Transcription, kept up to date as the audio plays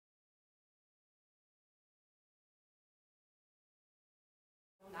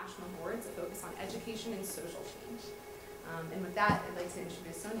national boards that focus on education and social change. And with that, I'd like to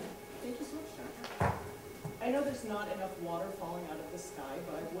introduce Sonia. Thank you so much, Jennifer. I know there's not enough water falling out of the sky,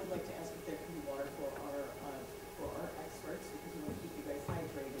 but I would like to ask if there can be water for our experts, because we want to keep you guys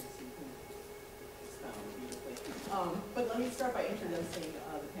hydrated so you can expound beautifully. But let me start by introducing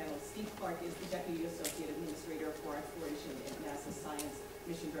the panel. Steve Clark is the Deputy Associate Administrator for Exploration and NASA Science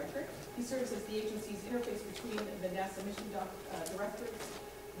Mission Director. He serves as the agency's interface between the NASA Mission Directors,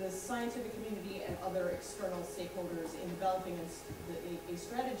 the scientific community, and other external stakeholders in developing a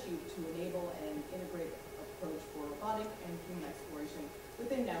strategy to enable an integrated approach for robotic and human exploration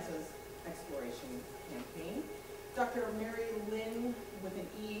within NASA's exploration campaign. Dr. Mary Lynn, with an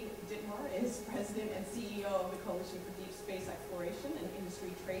E, Dittmar, is President and CEO of the Coalition for Deep Space Exploration, an industry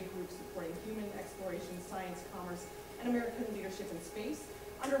trade group supporting human exploration, science, commerce, and American leadership in space.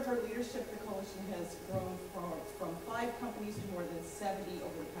 Under her leadership, the coalition has grown from 5 companies to more than 70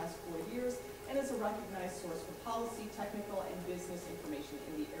 over the past 4 years, and is a recognized source for policy, technical, and business information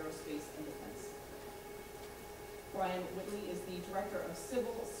in the aerospace and defense. Brian Whitley is the Director of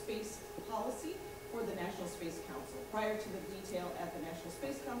Civil Space Policy for the National Space Council. Prior to the detail at the National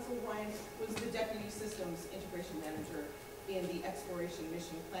Space Council, Brian was the Deputy Systems Integration Manager in the Exploration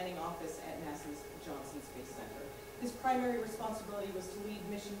Mission Planning Office at NASA's Johnson Space Center. His primary responsibility was to lead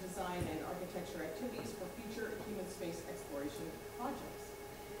mission design and architecture activities for future human space exploration projects.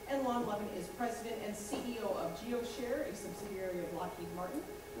 And Lon Levin is President and CEO of GeoShare, a subsidiary of Lockheed Martin.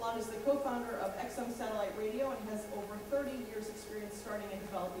 Lon is the co-founder of XM Satellite Radio and has over 30 years experience starting and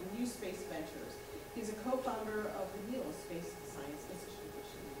developing new space ventures. He's a co-founder of the NEO Space Science Institute,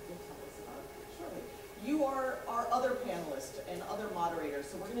 which he'll tell us about shortly. You are our other panelists and other moderators,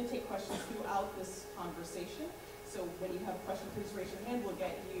 so we're going to take questions throughout this conversation. So when you have a question, please raise your hand. We'll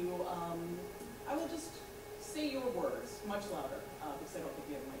get you, I will just say your words much louder, because I don't think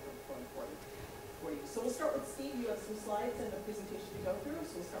we have a microphone for you. So we'll start with Steve. You have some slides and a presentation to go through,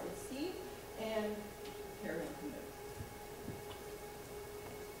 so we'll start with Steve and carry on from there.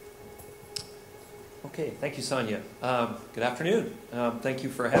 Okay, thank you, Sonia. Good afternoon. Thank you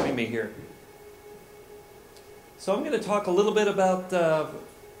for having me here. So I'm going to talk a little bit about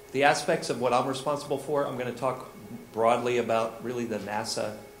the aspects of what I'm responsible for. I'm going to talk broadly about really the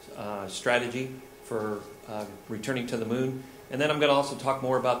NASA strategy for returning to the moon. And then I'm going to also talk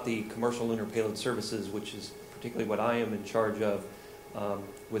more about the commercial lunar payload services, which is particularly what I am in charge of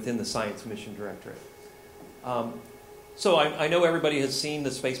within the Science Mission Directorate. So I know everybody has seen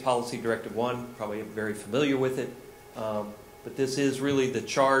the Space Policy Directive 1, probably very familiar with it. But this is really the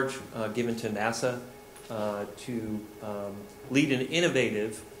charge given to NASA to lead an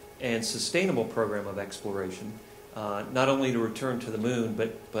innovative and sustainable program of exploration, not only to return to the moon,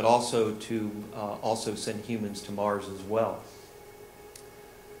 but also to also send humans to Mars as well.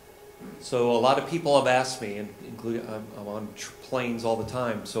 So a lot of people have asked me, and including I'm on planes all the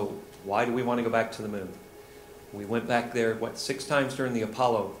time, so why do we want to go back to the moon? We went back there, 6 times during the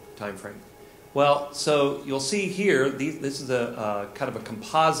Apollo timeframe. Well, so you'll see here, this is a kind of a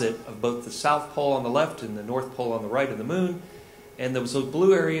composite of both the South Pole on the left and the North Pole on the right of the moon. And those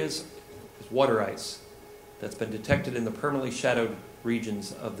blue areas is water ice that's been detected in the permanently shadowed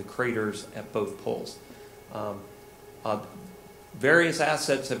regions of the craters at both poles. Various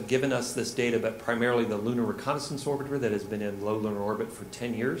assets have given us this data, but primarily the Lunar Reconnaissance Orbiter that has been in low lunar orbit for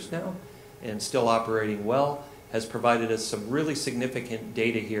 10 years now and still operating well, has provided us some really significant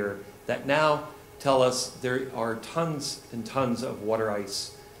data here that now tell us there are tons and tons of water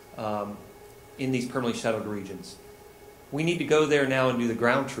ice in these permanently shadowed regions. We need to go there now and do the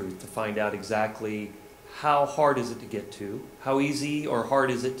ground truth to find out exactly how hard is it to get to, how easy or hard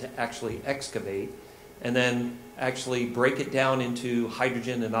is it to actually excavate, and then actually break it down into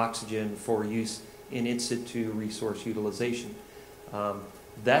hydrogen and oxygen for use in situ resource utilization.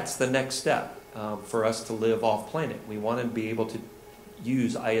 That's the next step for us to live off planet. We want to be able to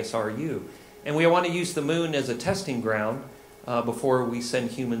use ISRU. And we want to use the moon as a testing ground before we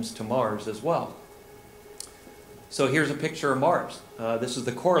send humans to Mars as well. So here's a picture of Mars. This is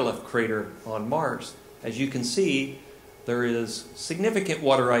the Korolev crater on Mars. As you can see, there is significant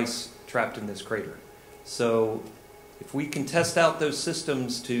water ice trapped in this crater. So if we can test out those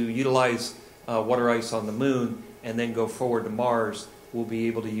systems to utilize water ice on the moon and then go forward to Mars, we'll be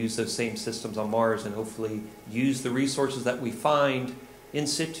able to use those same systems on Mars and hopefully use the resources that we find in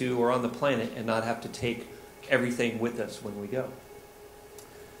situ or on the planet and not have to take everything with us when we go.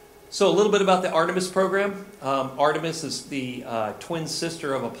 So a little bit about the Artemis program. Artemis is the twin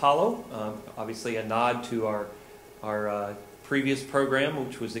sister of Apollo, obviously a nod to our previous program,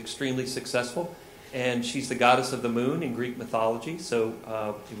 which was extremely successful. and she's the goddess of the moon in Greek mythology, so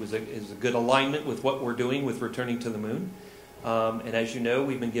it was a good alignment with what we're doing with returning to the moon. And as you know,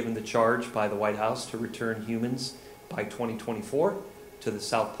 we've been given the charge by the White House to return humans by 2024 to the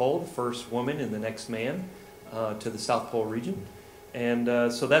South Pole, the first woman and the next man to the South Pole region.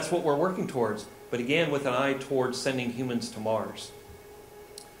 And so that's what we're working towards, but again with an eye towards sending humans to Mars.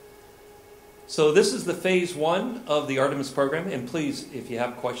 So this is the phase 1 of the Artemis program, and please, if you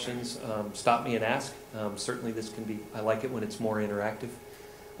have questions, stop me and ask. Certainly this can be, I like it when it's more interactive.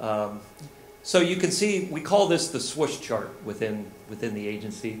 So you can see, we call this the swoosh chart within the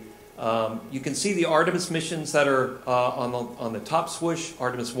agency. You can see the Artemis missions that are on the top swoosh,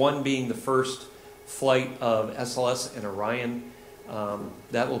 Artemis 1 being the first flight of SLS and Orion.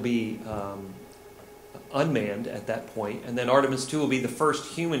 That will be unmanned at that point, and then Artemis 2 will be the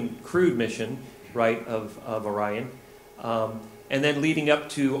first human crewed mission, right, of Orion, and then leading up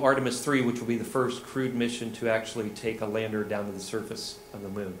to Artemis 3, which will be the first crewed mission to actually take a lander down to the surface of the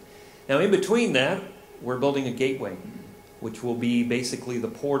moon. Now in between that, we're building a gateway, which will be basically the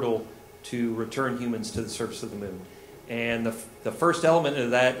portal to return humans to the surface of the moon. And the first element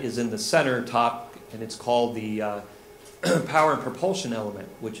of that is in the center top, and it's called the power and propulsion element,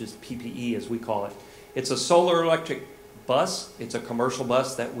 which is PPE as we call it. It's a solar electric bus. It's a commercial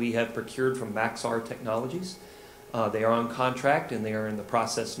bus that we have procured from Maxar Technologies. They are on contract, and they are in the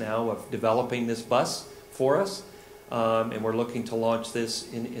process now of developing this bus for us. And we're looking to launch this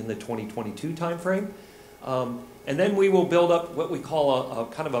in the 2022 timeframe. And then we will build up what we call a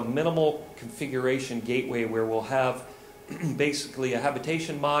kind of a minimal configuration gateway, where we'll have basically a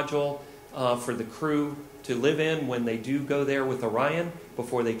habitation module for the crew to live in when they do go there with Orion,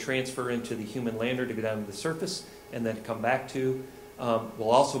 before they transfer into the human lander to go down to the surface and then come back to. We'll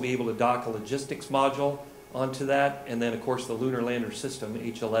also be able to dock a logistics module onto that, and then of course the Lunar Lander System,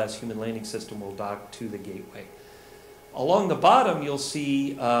 HLS, Human Landing System, will dock to the gateway. Along the bottom you'll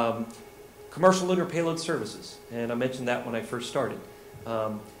see commercial lunar payload services, and I mentioned that when I first started.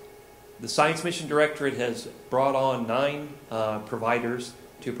 The Science Mission Directorate has brought on 9 providers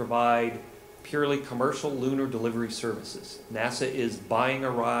to provide purely commercial lunar delivery services. NASA is buying a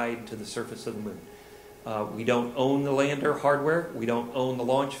ride to the surface of the moon. We don't own the lander hardware. We don't own the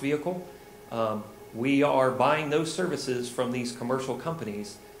launch vehicle. We are buying those services from these commercial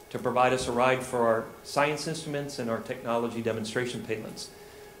companies to provide us a ride for our science instruments and our technology demonstration payloads.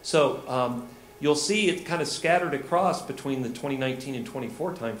 So you'll see it's kind of scattered across between the 2019 and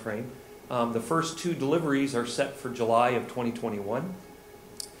 24 timeframe. The first 2 deliveries are set for July of 2021.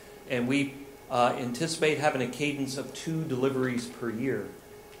 And we anticipate having a cadence of 2 deliveries per year.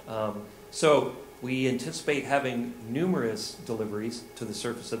 So we anticipate having numerous deliveries to the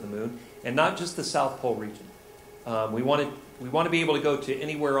surface of the moon, and not just the South Pole region. We want to be able to go to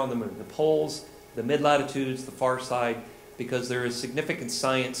anywhere on the moon, the poles, the mid-latitudes, the far side, because there is significant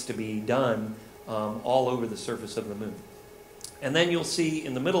science to be done all over the surface of the moon. And then you'll see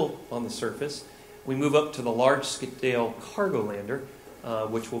in the middle on the surface, we move up to the large-scale cargo lander,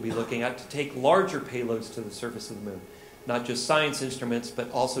 which we'll be looking at to take larger payloads to the surface of the moon. Not just science instruments,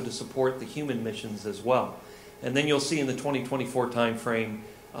 but also to support the human missions as well. And then you'll see in the 2024 timeframe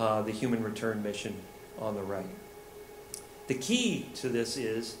the human return mission on the right. The key to this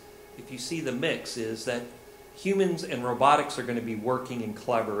is, if you see the mix, is that humans and robotics are going to be working in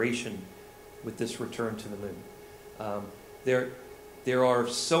collaboration with this return to the moon. There are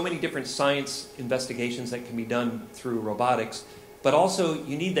so many different science investigations that can be done through robotics, but also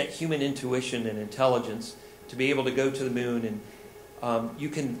you need that human intuition and intelligence to be able to go to the moon. And you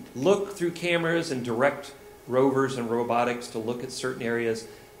can look through cameras and direct rovers and robotics to look at certain areas,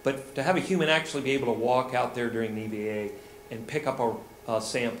 but to have a human actually be able to walk out there during the EVA and pick up a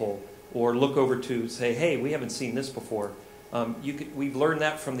sample, or look over to say, hey, we haven't seen this before. We've learned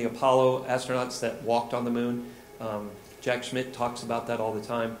that from the Apollo astronauts that walked on the moon. Jack Schmidt talks about that all the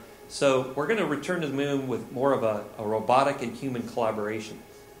time. So we're going to return to the moon with more of a robotic and human collaboration.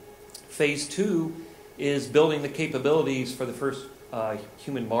 Phase 2 is building the capabilities for the first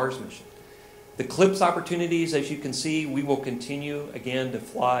human Mars mission. The CLIPS opportunities, as you can see, we will continue again to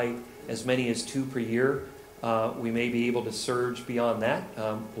fly as many as 2 per year. We may be able to surge beyond that.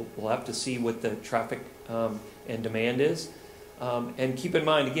 We'll have to see what the traffic and demand is. And keep in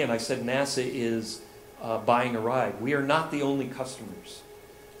mind, again, I said NASA is buying a ride. We are not the only customers.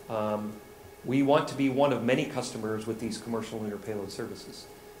 We want to be one of many customers with these commercial lunar payload services.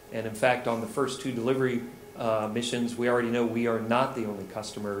 And in fact, on the first 2 delivery missions, we already know we are not the only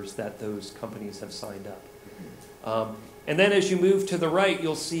customers that those companies have signed up. And then as you move to the right,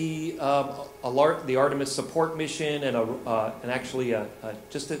 you'll see the Artemis support mission and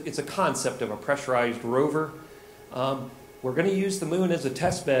it's a concept of a pressurized rover. We're going to use the moon as a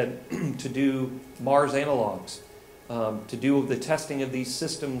test bed to do Mars analogs, to do the testing of these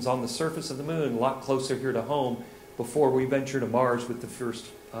systems on the surface of the moon a lot closer here to home before we venture to Mars with the first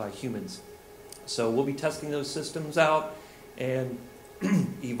humans. So we'll be testing those systems out and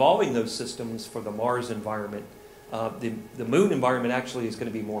evolving those systems for the Mars environment. The moon environment actually is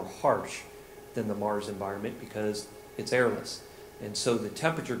going to be more harsh than the Mars environment because it's airless. And so the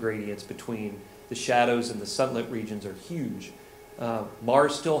temperature gradients between the shadows and the sunlit regions are huge.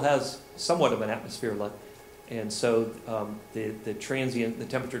 Mars still has somewhat of an atmosphere left, and so the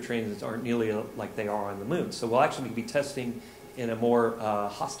temperature transients aren't nearly like they are on the moon. So we'll actually be testing in a more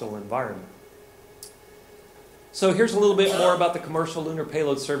hostile environment. So here's a little bit more about the commercial lunar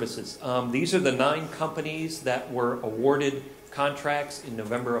payload services. These are the 9 companies that were awarded contracts in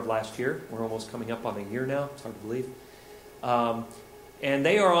November of last year. We're almost coming up on a year now. It's hard to believe. And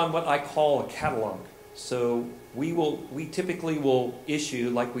they are on what I call a catalog. So we typically will issue,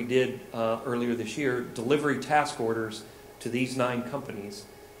 like we did earlier this year, delivery task orders to these 9 companies.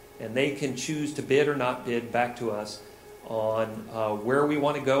 And they can choose to bid or not bid back to us on where we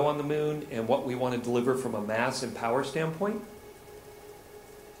want to go on the moon and what we want to deliver from a mass and power standpoint.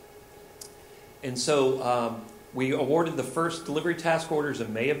 And so we awarded the first delivery task orders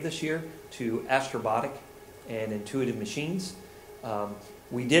in May of this year to Astrobotic and Intuitive Machines.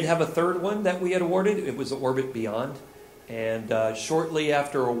 We did have a third one that we had awarded. It was Orbit Beyond. And shortly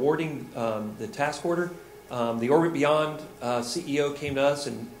after awarding the task order, the Orbit Beyond CEO came to us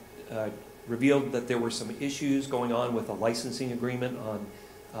and revealed that there were some issues going on with a licensing agreement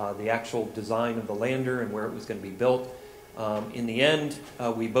on the actual design of the lander and where it was going to be built. In the end,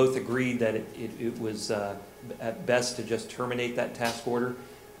 we both agreed that it was at best to just terminate that task order.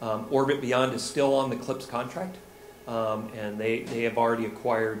 Orbit Beyond is still on the CLPS contract, and they have already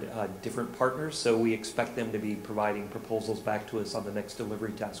acquired different partners, so we expect them to be providing proposals back to us on the next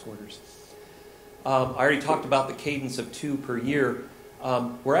delivery task orders. I already talked about the cadence of 2 per year.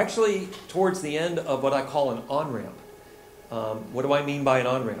 We're actually towards the end of what I call an on-ramp. What do I mean by an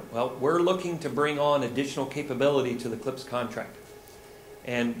on-ramp? Well, we're looking to bring on additional capability to the CLPS contract.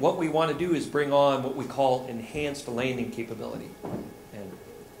 And what we want to do is bring on what we call enhanced landing capability. And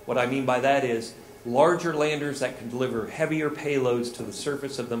what I mean by that is larger landers that can deliver heavier payloads to the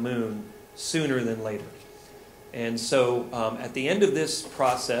surface of the moon sooner than later. And so at the end of this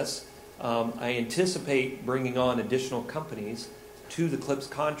process, I anticipate bringing on additional companies to the CLPS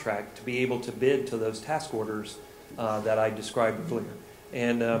contract to be able to bid to those task orders that I described earlier.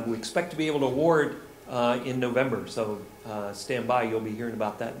 And we expect to be able to award in November, so stand by, you'll be hearing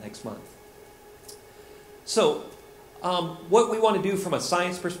about that next month. So what we want to do from a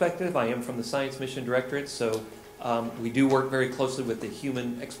science perspective, I am from the Science Mission Directorate, so we do work very closely with the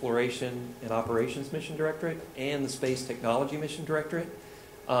Human Exploration and Operations Mission Directorate and the Space Technology Mission Directorate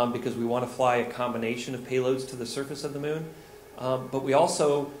because we want to fly a combination of payloads to the surface of the moon. But we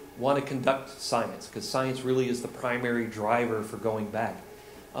also want to conduct science because science really is the primary driver for going back.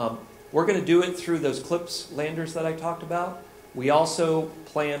 We're going to do it through those CLPS landers that I talked about. We also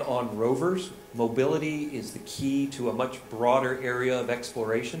plan on rovers. Mobility is the key to a much broader area of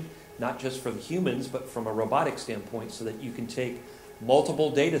exploration, not just for the humans, but from a robotic standpoint, so that you can take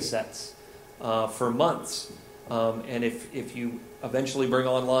multiple data sets for months. And if you eventually bring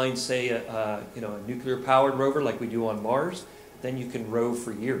online, say, a nuclear-powered rover like we do on Mars, then you can rove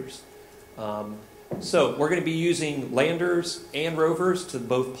for years. So we're going to be using landers and rovers to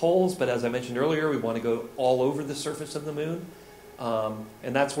both poles, but as I mentioned earlier, we want to go all over the surface of the moon.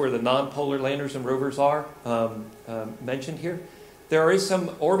 And that's where the non-polar landers and rovers are mentioned here. There is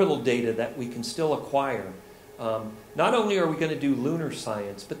some orbital data that we can still acquire. Not only are we going to do lunar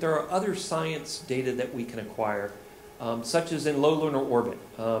science, but there are other science data that we can acquire, such as in low lunar orbit.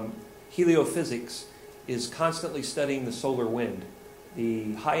 Heliophysics is constantly studying the solar wind,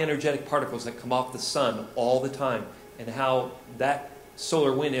 the high energetic particles that come off the sun all the time, and how that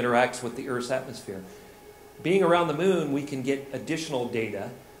solar wind interacts with the Earth's atmosphere. Being around the moon, we can get additional data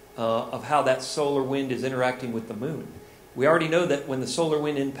of how that solar wind is interacting with the moon. We already know that when the solar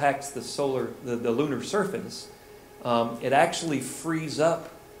wind impacts the lunar surface, it actually frees up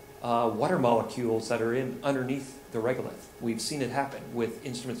water molecules that are underneath the regolith. We've seen it happen with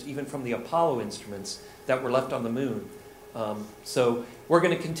instruments, even from the Apollo instruments that were left on the moon. So we're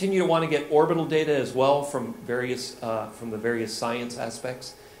going to continue to want to get orbital data as well from the various science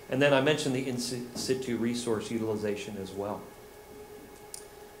aspects. And then I mentioned the in situ resource utilization as well.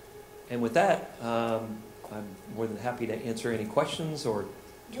 And with that, I'm more than happy to answer any questions or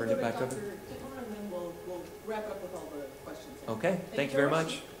turn it back over. Dr. Dittmer, and then we'll wrap up with all the questions. Okay, thank you very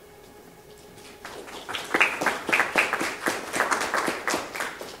much.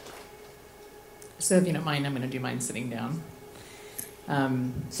 So if you don't mind, I'm going to do mine sitting down.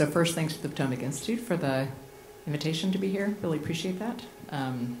 So first, thanks to the Potomac Institute for the invitation to be here. Really appreciate that.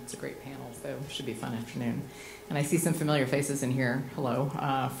 It's a great panel, so it should be a fun afternoon. And I see some familiar faces in here. Hello.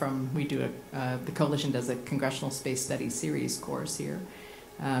 The Coalition does a Congressional Space Studies series course here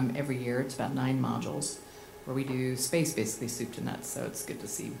every year. It's about 9 modules where we do space, basically soup to nuts. So it's good to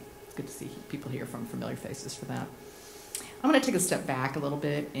see people here from familiar faces for that. I'm going to take a step back a little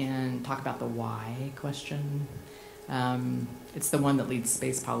bit and talk about the why question. It's the one that leads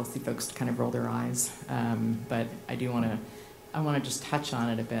space policy folks to kind of roll their eyes, but I want to just touch on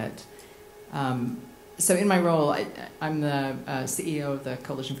it a bit. So in my role, I'm the CEO of the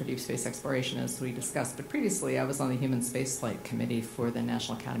Coalition for Deep Space Exploration, as we discussed, but previously I was on the Human Spaceflight Committee for the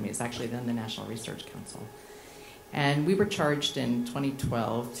National Academy. It's actually then the National Research Council. And we were charged in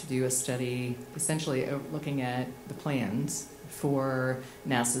 2012 to do a study essentially looking at the plans for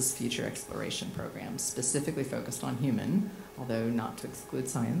NASA's future exploration program, specifically focused on human, although not to exclude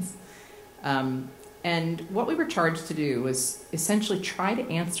science. And what we were charged to do was essentially try to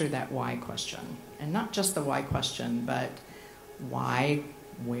answer that why question. And not just the why question, but why,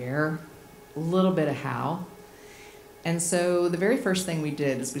 where, a little bit of how. And so the very first thing we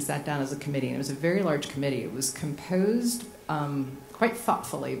did is we sat down as a committee, and it was a very large committee. It was composed quite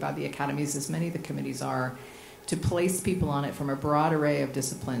thoughtfully by the academies, as many of the committees are, to place people on it from a broad array of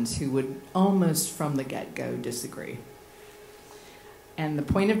disciplines who would almost from the get-go disagree. And the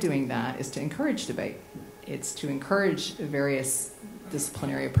point of doing that is to encourage debate. It's to encourage various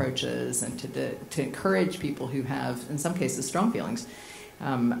disciplinary approaches and to encourage people who have, in some cases, strong feelings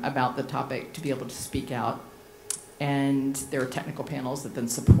about the topic to be able to speak out. And there are technical panels that then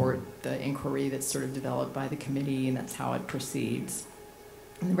support the inquiry that's sort of developed by the committee, and that's how it proceeds.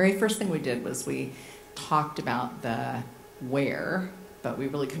 And the very first thing we did was we talked about the where, but we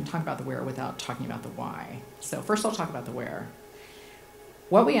really couldn't talk about the where without talking about the why. So first I'll talk about the where.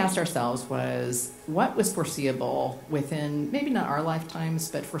 What we asked ourselves was, what was foreseeable within, maybe not our lifetimes,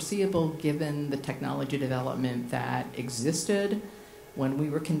 but foreseeable given the technology development that existed when we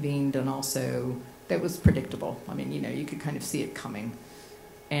were convened, and also that was predictable. I mean, you could kind of see it coming.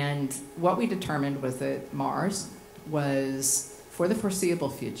 And what we determined was that Mars was, for the foreseeable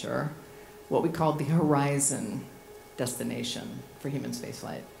future, what we called the horizon destination for human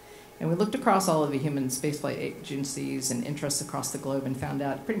spaceflight. And we looked across all of the human spaceflight agencies and interests across the globe and found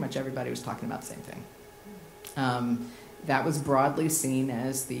out pretty much everybody was talking about the same thing. That was broadly seen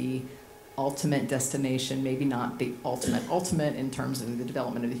as the ultimate destination, maybe not the ultimate in terms of the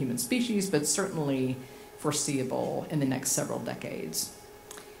development of the human species, but certainly foreseeable in the next several decades.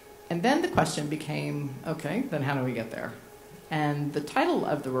 And then the question became, okay, then how do we get there? And the title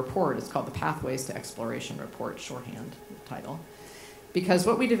of the report is called the Pathways to Exploration Report, shorthand title, because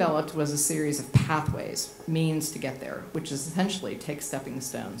what we developed was a series of pathways, means to get there, which is essentially take stepping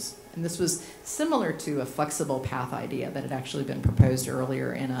stones. And this was similar to a flexible path idea that had actually been proposed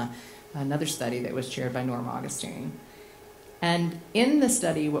earlier in another study that was chaired by Norm Augustine. And in the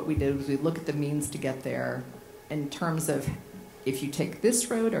study, what we did was we looked at the means to get there in terms of, if you take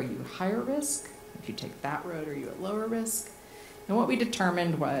this road, are you higher risk? If you take that road, are you at lower risk? And what we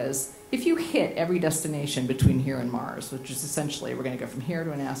determined was, if you hit every destination between here and Mars, which is essentially, we're going to go from here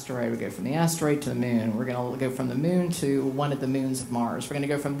to an asteroid, we go from the asteroid to the moon, we're going to go from the moon to one of the moons of Mars, we're going to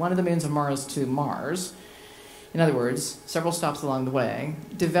go from one of the moons of Mars to Mars. In other words, several stops along the way,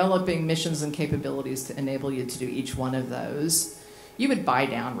 developing missions and capabilities to enable you to do each one of those, you would buy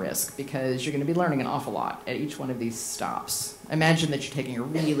down risk because you're going to be learning an awful lot at each one of these stops. Imagine that you're taking a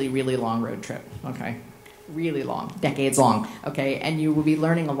really, really long road trip, okay? Really long, decades long, okay? And you will be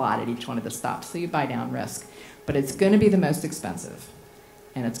learning a lot at each one of the stops, so you buy down risk. But it's going to be the most expensive,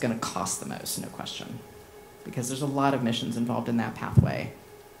 and it's going to cost the most, no question, because there's a lot of missions involved in that pathway.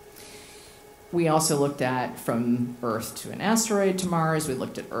 We also looked at from Earth to an asteroid to Mars. We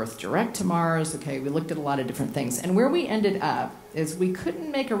looked at Earth direct to Mars. Okay, we looked at a lot of different things. And where we ended up is we couldn't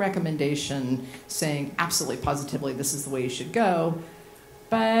make a recommendation saying absolutely positively this is the way you should go,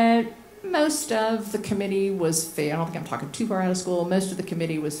 but most of the committee was, I don't think I'm talking too far out of school, most of the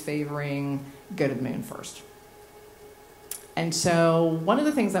committee was favoring go to the moon first. And so one of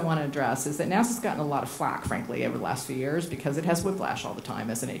the things I want to address is that NASA's gotten a lot of flack, frankly, over the last few years because it has whiplash all the time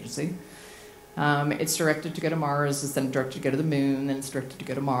as an agency. It's directed to go to Mars, it's then directed to go to the moon, then it's directed to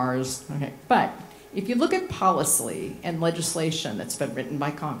go to Mars. Okay. But if you look at policy and legislation that's been written by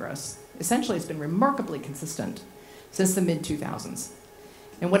Congress, essentially it's been remarkably consistent since the mid-2000s.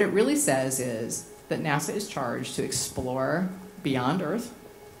 And what it really says is that NASA is charged to explore beyond Earth,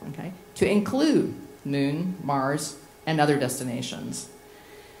 okay, to include Moon, Mars, and other destinations.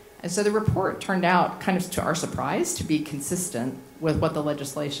 And so the report turned out, kind of to our surprise, to be consistent with what the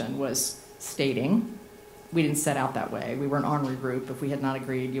legislation was stating. We didn't set out that way. We were an ornery group. If we had not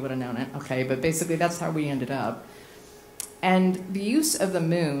agreed, you would have known it. Okay, but basically that's how we ended up. And the use of the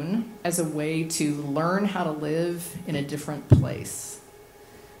moon as a way to learn how to live in a different place.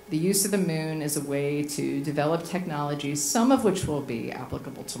 The use of the moon is a way to develop technologies, some of which will be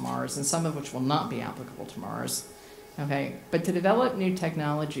applicable to Mars and some of which will not be applicable to Mars. Okay, but to develop new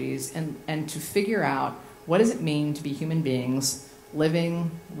technologies and to figure out what does it mean to be human beings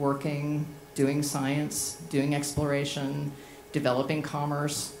living, working, doing science, doing exploration, developing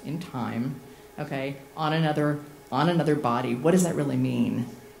commerce in time, okay, on another body. What does that really mean?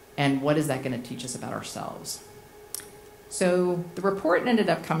 And what is that going to teach us about ourselves? So the report ended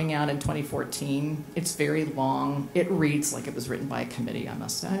up coming out in 2014. It's very long. It reads like it was written by a committee, I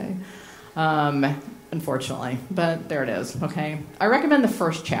must say, unfortunately. But there it is, okay? I recommend the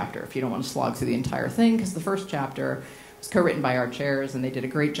first chapter if you don't want to slog through the entire thing, because the first chapter was co-written by our chairs, and they did a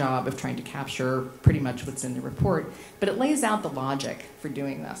great job of trying to capture pretty much what's in the report. But it lays out the logic for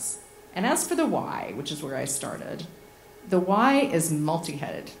doing this. And as for the why, which is where I started, the why is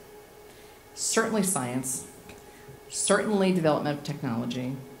multi-headed. Certainly science, certainly development of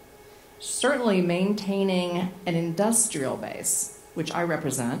technology, certainly maintaining an industrial base, which I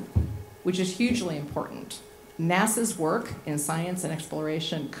represent, which is hugely important. NASA's work in science and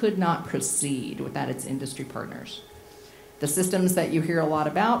exploration could not proceed without its industry partners. The systems that you hear a lot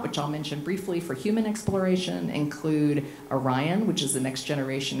about, which I'll mention briefly for human exploration, include Orion, which is the next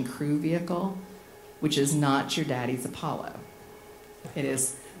generation crew vehicle, which is not your daddy's Apollo. It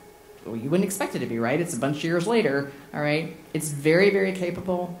is, well, you wouldn't expect it to be, right? It's a bunch of years later, all right? It's very, very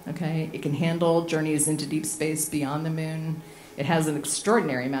capable, okay? It can handle journeys into deep space beyond the moon. It has an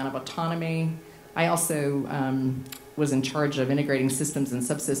extraordinary amount of autonomy. I also was in charge of integrating systems and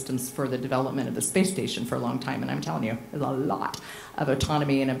subsystems for the development of the space station for a long time, and I'm telling you, there's a lot of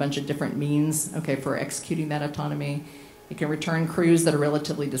autonomy and a bunch of different means, okay, for executing that autonomy. It can return crews that are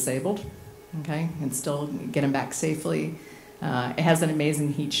relatively disabled, okay, and still get them back safely. It has an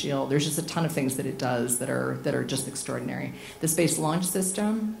amazing heat shield. There's just a ton of things that it does that are just extraordinary. The Space Launch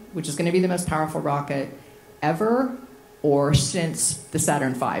System, which is going to be the most powerful rocket ever, or since the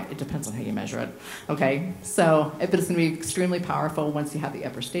Saturn V. It depends on how you measure it, okay? So, but it's going to be extremely powerful once you have the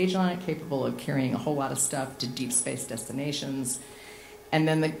upper stage on it, capable of carrying a whole lot of stuff to deep space destinations. And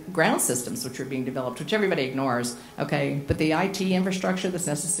then the ground systems, which are being developed, which everybody ignores, okay? But the IT infrastructure that's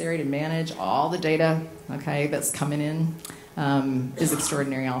necessary to manage all the data, okay, that's coming in is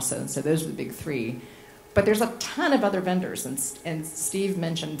extraordinary also. And so those are the big three. But there's a ton of other vendors, and Steve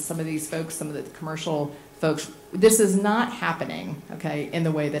mentioned some of these folks, some of the commercial folks. This is not happening, okay, in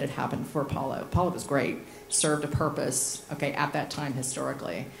the way that it happened for Apollo. Apollo was great, served a purpose, okay, at that time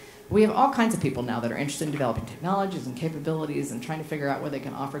historically. We have all kinds of people now that are interested in developing technologies and capabilities and trying to figure out where they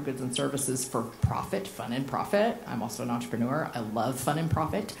can offer goods and services for profit, fun and profit. I'm also an entrepreneur. I love fun and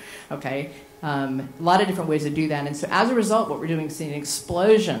profit, okay? A lot of different ways to do that. And so as a result, what we're doing is seeing an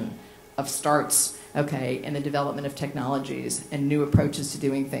explosion of starts, okay, in the development of technologies and new approaches to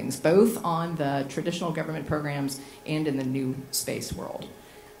doing things, both on the traditional government programs and in the new space world.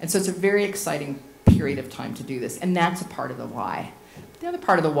 And so it's a very exciting period of time to do this, and that's a part of the why. The other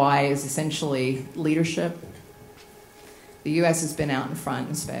part of the why is essentially leadership. The U.S. has been out in front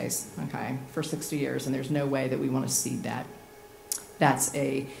in space, okay, for 60 years, and there's no way that we want to cede that. That's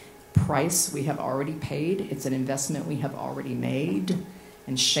a price we have already paid. It's an investment we have already made.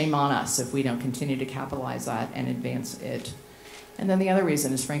 And shame on us if we don't continue to capitalize that and advance it. And then the other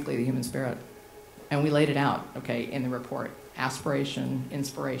reason is, frankly, the human spirit. And we laid it out, okay, in the report. Aspiration,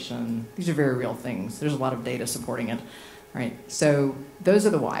 inspiration, these are very real things. There's a lot of data supporting it, right? So those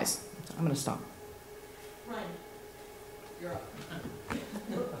are the whys. I'm going to stop. Ryan, you're up.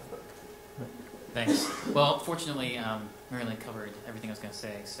 Thanks. Well, fortunately, Marilyn covered everything I was going to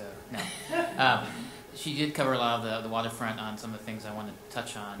say, so no. She did cover a lot of the waterfront on some of the things I wanted to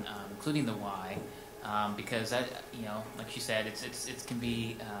touch on, including the why, because that, you know, like she said, it can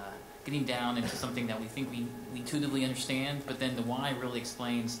be getting down into something that we think we intuitively understand, but then the why really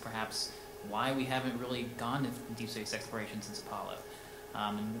explains perhaps why we haven't really gone to deep space exploration since Apollo,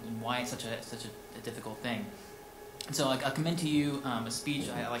 and why it's such a difficult thing. And so I commend to you a speech.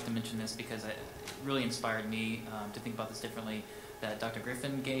 I like to mention this because it really inspired me to think about this differently. that Dr.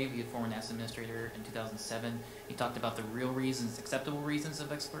 Griffin gave. He was a former NASA administrator in 2007. He talked about the real reasons, acceptable reasons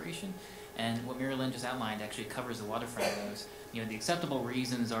of exploration. And what Mary Lynn just outlined actually covers the waterfront of those. The acceptable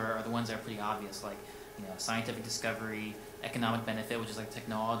reasons are the ones that are pretty obvious, like scientific discovery, economic benefit, which is like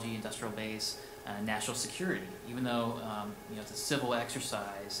technology, industrial base, national security. Even though it's a civil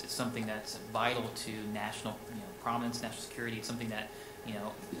exercise, it's something that's vital to national prominence, national security. It's something that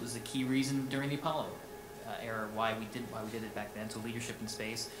was the key reason during the Apollo era why we did it back then. So leadership in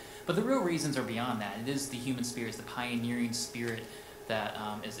space. But the real reasons are beyond that. It is the human spirit, it's the pioneering spirit that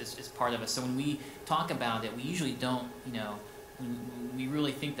is part of us. So when we talk about it, we usually don't, we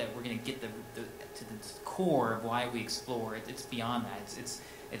really think that we're going to get to the core of why we explore. It's beyond that.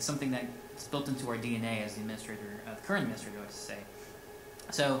 It's something that's built into our DNA, as the current administrator likes to say.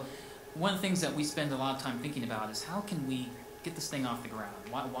 So one of the things that we spend a lot of time thinking about is how can we get this thing off the ground?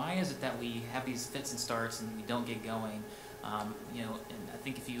 Why is it that we have these fits and starts and we don't get going? And I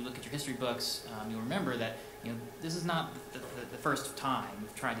think if you look at your history books, you'll remember that this is not the first time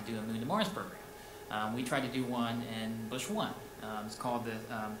we've tried to do a Moon to Mars program. We tried to do one in Bush 1. It's called the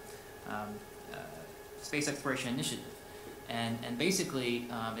Space Exploration Initiative. And basically,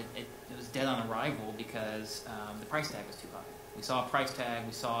 it was dead on arrival because the price tag was too high. We saw a price tag,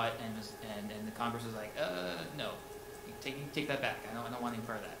 we saw it, and the Congress was like, no, take that back. I don't want any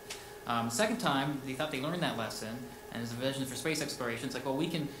part of that. The second time, they thought they learned that lesson, and as a vision for space exploration, it's like, well,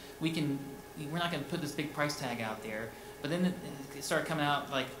 we're not going to put this big price tag out there. But then it started coming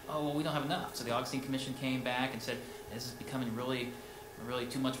out like, oh, well, we don't have enough. So the Augustine Commission came back and said, this is becoming really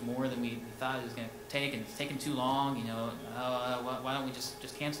too much more than we thought it was going to take, and it's taking too long. Why don't we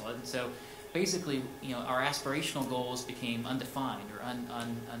just cancel it? And so basically, our aspirational goals became undefined or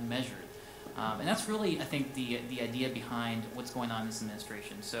unmeasured. And that's really, I think, the idea behind what's going on in this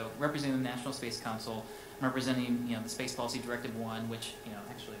administration. So representing the National Space Council, I'm representing the Space Policy Directive 1, which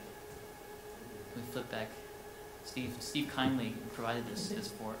actually, let me flip back. Steve kindly provided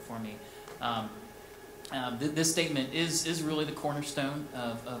this for me. This statement is really the cornerstone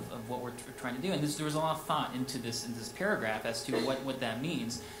of what we're trying to do, and there was a lot of thought into this paragraph as to what that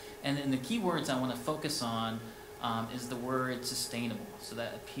means. And the key words I want to focus on is the word sustainable. So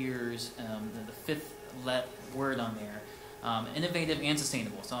that appears the fifth word on there, innovative and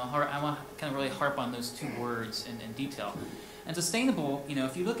sustainable. So I want to kind of really harp on those two words in detail. And sustainable,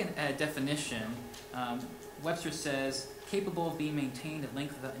 if you look at a definition, Webster says capable of being maintained at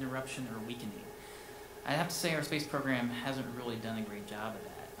length without interruption or weakening. I have to say our space program hasn't really done a great job of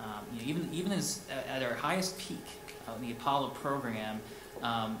that. Even as at our highest peak of the Apollo program,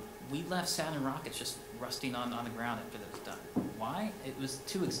 we left Saturn rockets just rusting on the ground after that was done. Why? It was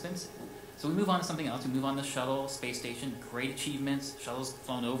too expensive. So we move on to something else. We move on to shuttle, space station, great achievements. Shuttle's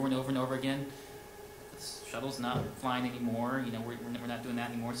flown over and over and over again. Shuttle's not flying anymore. We're not doing that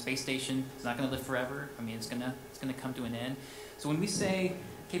anymore. Space station is not going to live forever. I mean, it's going to come to an end. So when we say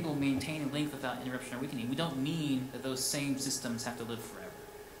capable of maintaining length without interruption or weakening, we don't mean that those same systems have to live forever.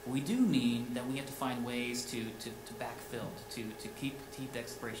 We do mean that we have to find ways to backfill, to keep the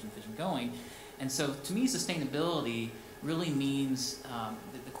exploration vision going. And so to me, sustainability really means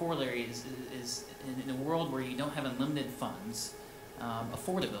the corollary is in a world where you don't have unlimited funds,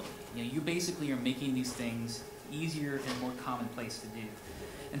 affordability. You basically are making these things easier and more commonplace to do.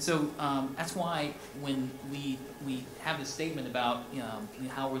 And so that's why when we have this statement about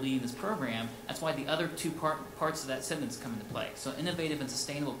how we're leading this program, that's why the other two parts of that sentence come into play. So innovative and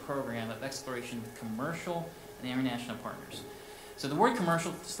sustainable program of exploration with commercial and international partners. So the word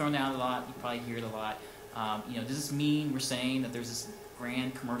commercial is thrown out a lot. You probably hear it a lot. Does this mean we're saying that there's this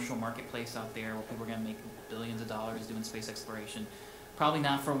grand commercial marketplace out there where people are going to make billions of dollars doing space exploration? Probably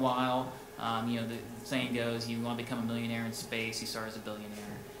not for a while. The saying goes, you want to become a millionaire in space, you start as a billionaire.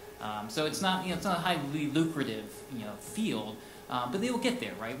 So it's not, it's not a highly lucrative, field, but they will get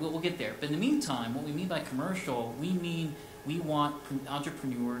there, right? We'll get there. But in the meantime, what we mean by commercial, we mean we want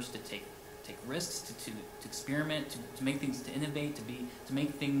entrepreneurs to take risks, to experiment, to make things, to innovate, to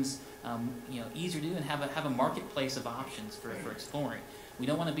make things, easier to do, and have a marketplace of options for exploring. We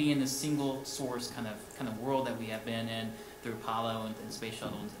don't want to be in this single source kind of world that we have been in through Apollo and space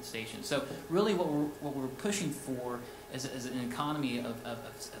shuttle and stations. So really what we're pushing for is an economy of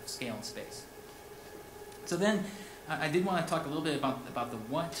scale and space. So then I did want to talk a little bit about the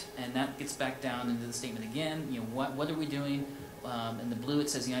what, and that gets back down into the statement again. What are we doing? In the blue it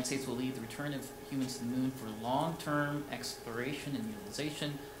says the United States will lead the return of humans to the moon for long-term exploration and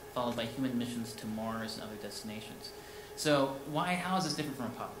utilization, followed by human missions to Mars and other destinations. So how is this different from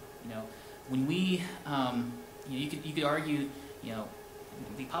Apollo? When we you could argue,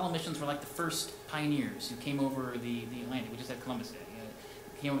 the Apollo missions were like the first pioneers who came over the Atlantic. We just had Columbus Day.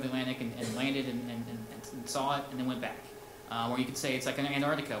 Came over the Atlantic and landed and saw it and then went back. Or you could say it's like in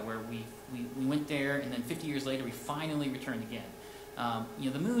Antarctica, where we went there and then 50 years later we finally returned again.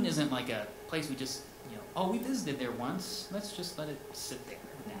 The moon isn't like a place we just, we visited there once, let's just let it sit there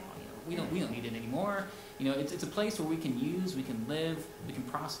now. We don't need it anymore. It's a place where we can use, we can live, we can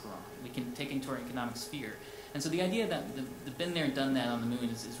prosper on, we can take into our economic sphere. And so the idea that the been there and done that on the moon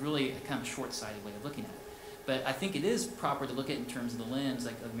is really a kind of short-sighted way of looking at it. But I think it is proper to look at it in terms of the lens,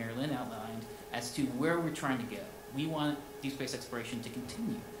 like Mary Lynn outlined, as to where we're trying to go. We want deep space exploration to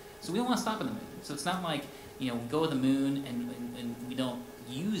continue. So we don't want to stop on the moon. So it's not like, we go to the moon and we don't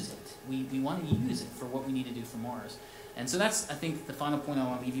use it. We want to use it for what we need to do for Mars. And so that's, I think, the final point I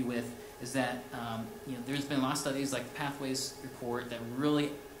want to leave you with is that, there's been a lot of studies like the Pathways report that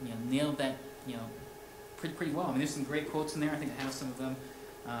really, nailed that, pretty well. I mean, there's some great quotes in there. I think I have some of them.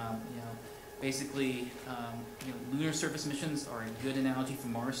 Basically, lunar surface missions are a good analogy for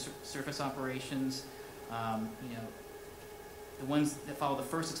Mars surface operations. The ones that follow the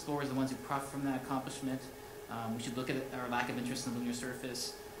first explorers are the ones who profit from that accomplishment. We should look at our lack of interest in the lunar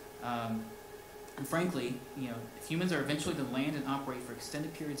surface. And frankly, if humans are eventually to land and operate for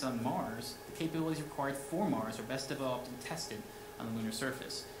extended periods on Mars, the capabilities required for Mars are best developed and tested on the lunar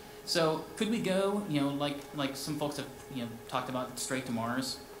surface. So could we go, like some folks have talked about, straight to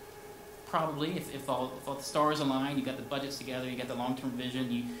Mars? Probably, if all the stars align, you got the budgets together, you got the long-term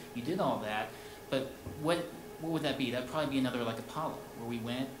vision, you did all that. But what would that be? That'd probably be another like Apollo, where we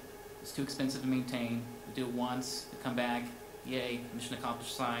went, it's too expensive to maintain, we do it once, we come back, yay, mission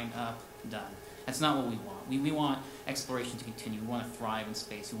accomplished, sign up, done. That's not what we want. We want exploration to continue. We want to thrive in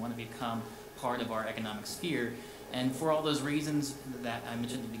space. We want to become part of our economic sphere. And for all those reasons that I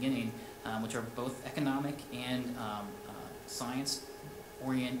mentioned at the beginning, which are both economic and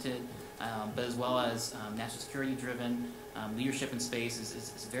science-oriented, but as well as national security-driven, leadership in space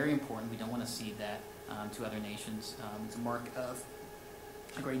is very important. We don't want to cede that to other nations. It's a mark of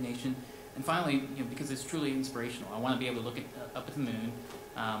a great nation. And finally, because it's truly inspirational, I want to be able to look up at the moon.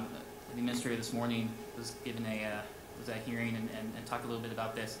 The administrator this morning was given was at a hearing and talked a little bit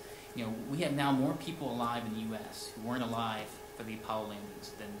about this. We have now more people alive in the U.S. who weren't alive for the Apollo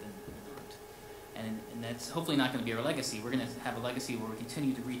landings than aren't. And that's hopefully not going to be our legacy. We're going to have a legacy where we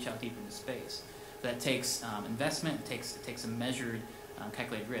continue to reach out deeper into space. But that takes investment. It takes a measured,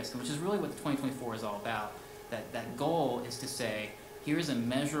 calculated risk, which is really what the 2024 is all about. That goal is to say, here's a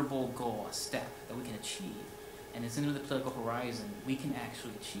measurable goal, a step that we can achieve. And it's into the political horizon. We can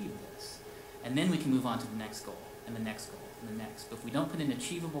actually achieve this. And then we can move on to the next goal, and the next goal, and the next. But if we don't put an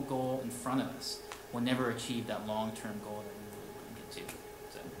achievable goal in front of us, we'll never achieve that long-term goal that we really want to get to.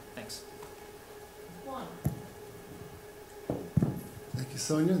 So, thanks. Juan. Thank you,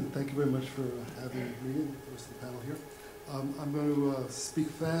 Sonia, and thank you very much for having me and the rest of the panel here. I'm going to speak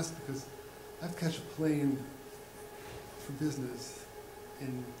fast because I have to catch a plane for business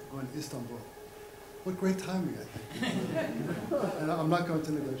going to Istanbul. What great timing, I think. And I'm not going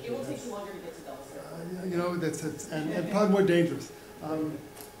to negotiate. It will take you longer to get to Dallas. And probably more dangerous.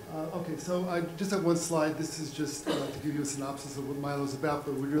 Okay, so I just have one slide. This is just to give you a synopsis of what Milo's about,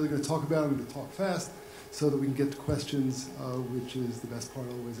 but we're really going to talk about it. I'm going to talk fast so that we can get to questions, which is the best part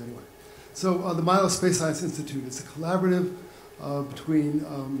always anyway. So the Milo Space Science Institute, it's a collaborative between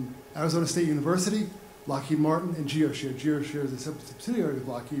Arizona State University, Lockheed Martin, and GeoShare. GeoShare is a separate subsidiary of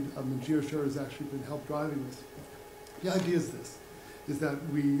Lockheed, and GeoShare has actually been helped driving this. The idea is that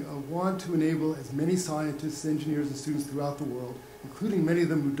we want to enable as many scientists, engineers, and students throughout the world, including many of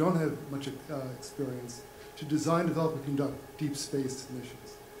them who don't have much experience, to design, develop, and conduct deep space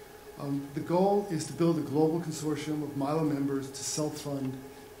missions. The goal is to build a global consortium of Milo members to self-fund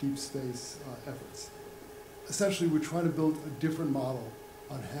deep space efforts. Essentially, we're trying to build a different model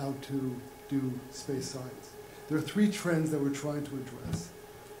on how to do space science. There are three trends that we're trying to address.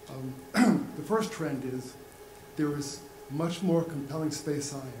 The first trend is there is much more compelling space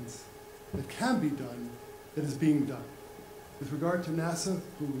science that can be done than is being done. With regard to NASA,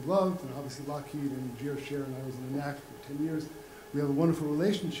 who we love, and obviously Lockheed and GeoShare, and I was in NAC for 10 years, we have a wonderful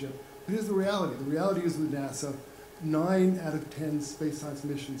relationship. But here's the reality. The reality is with NASA, 9 out of 10 space science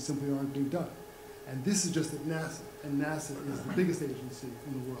missions simply aren't being done. And this is just at NASA. And NASA is the biggest agency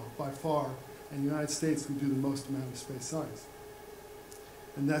in the world, by far. And the United States, we do the most amount of space science.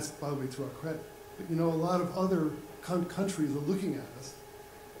 And that's, by the way, to our credit. But a lot of other countries are looking at us,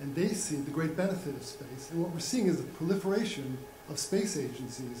 and they see the great benefit of space. And what we're seeing is a proliferation of space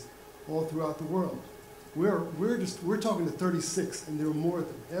agencies all throughout the world. We're talking to 36, and there are more of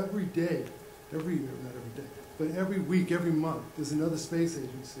them. Every day, every year, not every day, but every week, every month, there's another space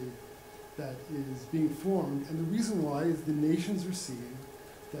agency that is being formed. And the reason why is the nations are seeing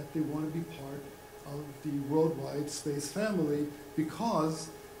that they want to be part of the worldwide space family because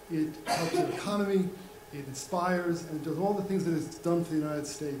it helps the economy, it inspires, and it does all the things that it's done for the United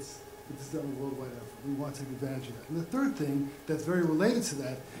States. It's done a worldwide effort. We want to take advantage of that. And the third thing that's very related to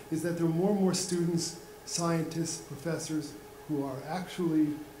that is that there are more and more students, scientists, professors who are actually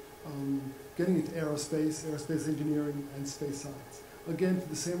getting into aerospace engineering, and space science. Again, for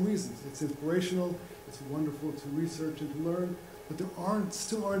the same reasons. It's inspirational, it's wonderful to research and to learn, but there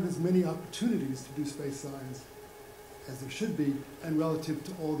still aren't as many opportunities to do space science as there should be, and relative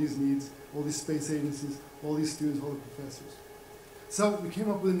to all these needs, all these space agencies, all these students, all the professors. So we came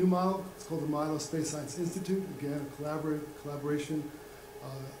up with a new model. It's called the Milo Space Science Institute. Again, a collaboration.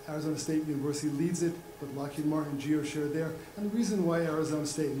 Arizona State University leads it, but Lockheed Martin and GEO share there. And the reason why Arizona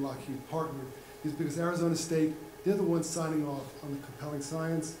State and Lockheed partnered is because Arizona State, they're the ones signing off on the compelling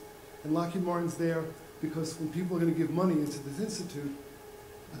science, and Lockheed Martin's there because when people are going to give money into this institute,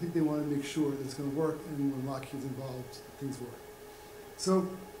 I think they want to make sure that it's going to work, and when Lockheed's involved, things work. So,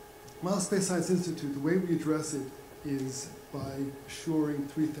 Milo Space Science Institute, the way we address it is by assuring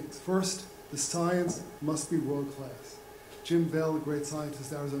three things. First, the science must be world-class. Jim Bell, a great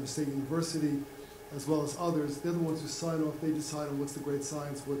scientist at Arizona State University, as well as others, they're the ones who sign off. They decide on what's the great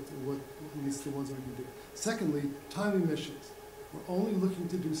science, what at least the ones that we can do. Secondly, timely missions. We're only looking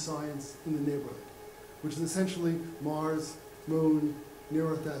to do science in the neighborhood, which is essentially Mars, Moon,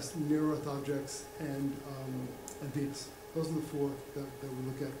 near-Earth objects, and Venus. Those are the four that we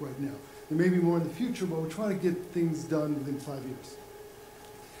look at right now. There may be more in the future, but we're trying to get things done within 5 years.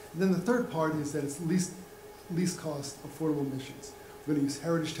 And then the third part is that it's least cost, affordable missions. We're going to use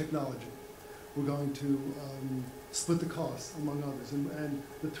heritage technology. We're going to split the costs among others. And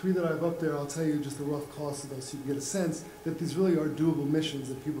the three that I have up there, I'll tell you just the rough cost of those so you can get a sense that these really are doable missions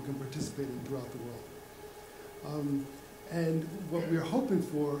that people can participate in throughout the world. And what we're hoping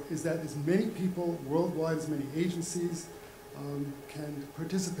for is that as many people worldwide, as many agencies can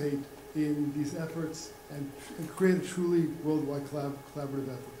participate in these efforts and create a truly worldwide collaborative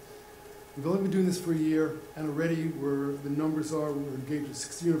effort. We've only been doing this for a year, and already the numbers are, we're engaged with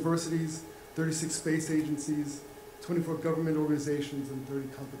 60 universities, 36 space agencies, 24 government organizations, and 30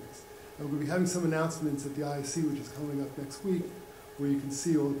 companies. And we're going to be having some announcements at the ISC, which is coming up next week, where you can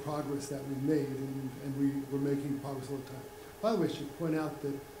see all the progress that we've made, and we're making progress all the time. By the way, I should point out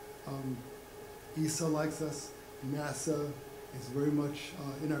that ESA likes us, NASA is very much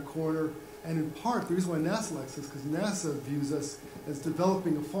in our corner, and in part, the reason why NASA likes us is because NASA views us as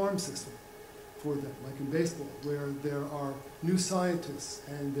developing a farm system for them, like in baseball, where there are new scientists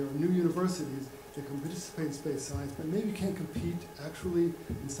and there are new universities that can participate in space science, but maybe can't compete actually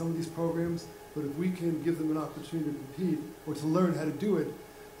in some of these programs, but if we can give them an opportunity to compete or to learn how to do it,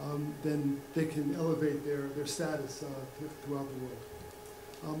 then they can elevate their status throughout the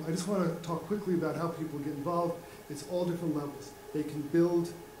world. I just want to talk quickly about how people get involved. It's all different levels. They can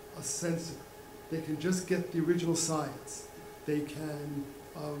build a sensor. They can just get the original science. They can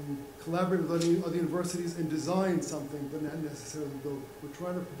collaborate with other universities and design something, but not necessarily build it. We're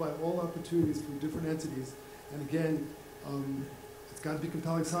trying to provide all opportunities for different entities. And again, it's got to be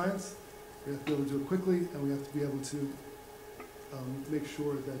compelling science. We have to be able to do it quickly, and we have to be able to make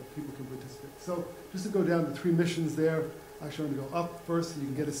sure that people can participate. So just to go down the three missions there, actually I'm going to go up first so you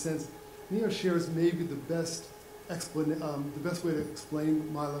can get a sense. NEO shares maybe the best way to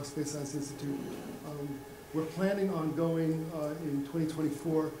explain Milo Space Science Institute. We're planning on going in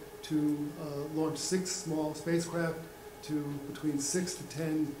 2024 to launch 6 small spacecraft to between 6 to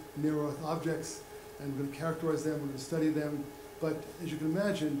 10 near-Earth objects, and we're going to characterize them, we're going to study them. But as you can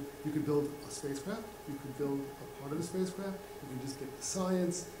imagine, you could build a spacecraft, you could build a part of the spacecraft, you can just get the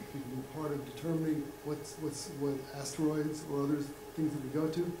science, you can be part of determining what asteroids or other things that we go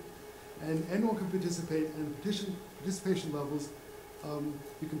to. And anyone can participate, and participation levels,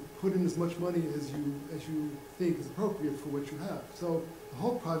 you can put in as much money as you think is appropriate for what you have. So the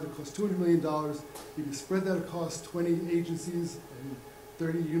whole project costs $200 million. You can spread that across 20 agencies and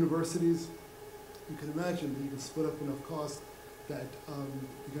 30 universities. You can imagine that you can split up enough cost that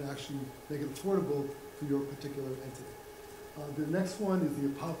you can actually make it affordable for your particular entity. The next one is the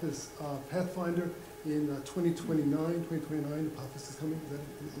Apophis Pathfinder. In 2029, Apophis is coming.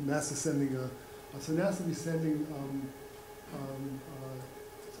 NASA sending so NASA will be sending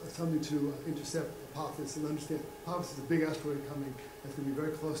something to intercept Apophis and understand Apophis is a big asteroid coming that's going to be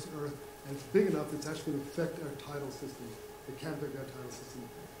very close to Earth, and it's big enough it's actually going to affect our tidal system. It can affect our tidal system.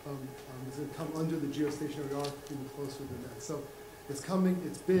 It's going to come under the geostationary arc, even closer than that. So it's coming,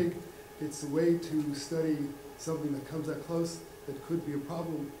 it's big, it's a way to study something that comes that close that could be a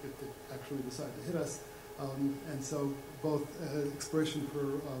problem if they actually decide to hit us. And so both exploration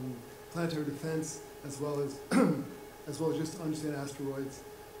for planetary defense as well as just to understand asteroids,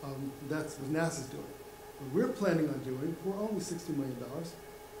 that's what NASA's doing. What we're planning on doing, for only $60 million,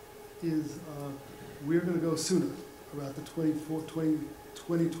 is we're going to go sooner, about the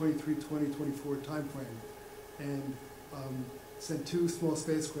 2023, 2024 time frame, and send 2 small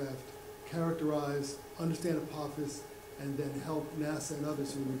spacecraft, characterize, understand Apophis, and then help NASA and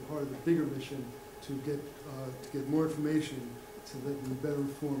others who will be part of the bigger mission to get more information so that we're better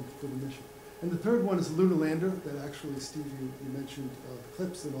informed for the mission. And the third one is a lunar lander that actually, Steve, you mentioned the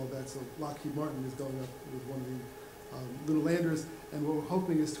clips and all that, so Lockheed Martin is going up with one of the lunar landers, and what we're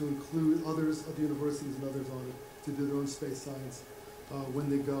hoping is to include others of the universities and others on it to do their own space science when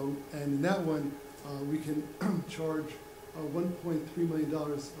they go. And in that one, we can charge $1.3 million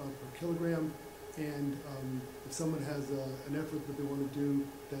per kilogram, and if someone has an effort that they want to do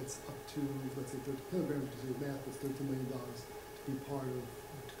that's up to, let's say, 30 kilograms, to do math, that's $13 million to be part of,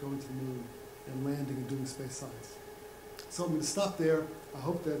 to go into the moon and landing and doing space science. So I'm going to stop there. I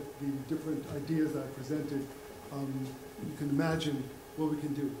hope that the different ideas that I presented, you can imagine what we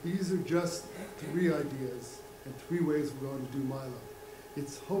can do. These are just 3 ideas and 3 ways we're going to do Milo.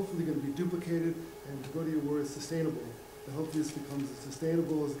 It's hopefully going to be duplicated, and to go to your word, sustainable. And hopefully this becomes as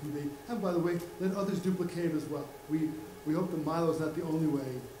sustainable as it can be. And by the way, let others duplicate it as well. We hope that Milo is not the only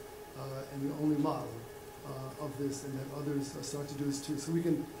way and the only model of this, and that others start to do this too. So we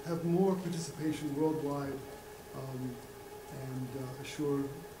can have more participation worldwide and assure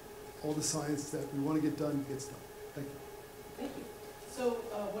all the science that we want to get done gets done. Thank you. Thank you. So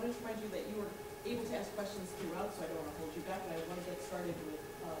I want to remind you that you were able to ask questions throughout, so I don't want to hold you back, but I want to get started with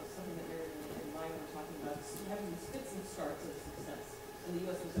something that Mary and Ryan were talking about, having these fits and starts of success. And the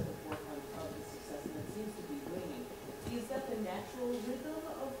U.S. was at the forefront of the success, and it seems to be waning. Is that the natural rhythm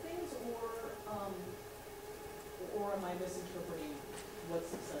of things, or am I misinterpreting what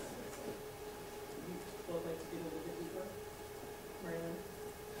success is? You both like to get a little bit deeper? Marilyn?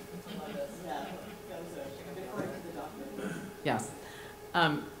 Yeah, that was deferring to the doctor. Yes.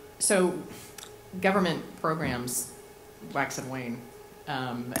 So government programs wax and wane.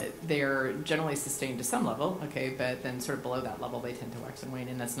 They're generally sustained to some level, okay, but then sort of below that level they tend to wax and wane,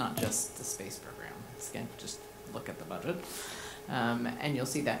 and that's not just the space program. It's, again, just look at the budget, and you'll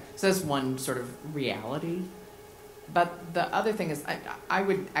see that. So that's one sort of reality. But the other thing is, I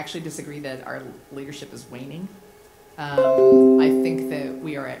would actually disagree that our leadership is waning. I think that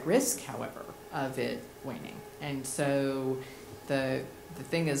we are at risk, however, of it waning. And so the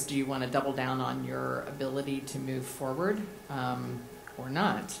thing is, do you want to double down on your ability to move forward or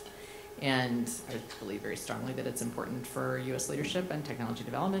not? And I believe very strongly that it's important for U.S. leadership and technology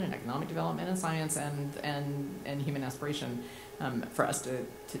development and economic development and science and human aspiration for us to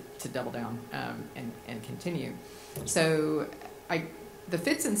double down and continue. So the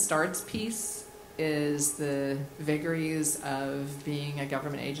fits and starts piece is the vagaries of being a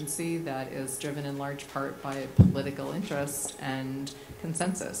government agency that is driven in large part by political interest and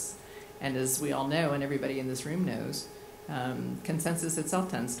consensus. And as we all know, and everybody in this room knows, consensus itself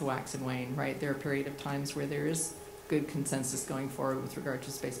tends to wax and wane, right? There are periods of times where there is good consensus going forward with regard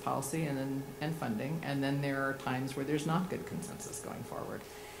to space policy and funding, and then there are times where there's not good consensus going forward.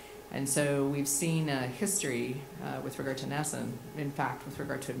 And so we've seen a history with regard to NASA, in fact, with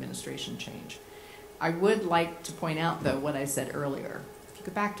regard to administration change. I would like to point out, though, what I said earlier. If you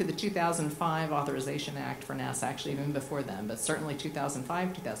go back to the 2005 Authorization Act for NASA, actually even before then, but certainly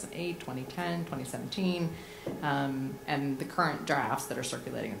 2005, 2008, 2010, 2017, and the current drafts that are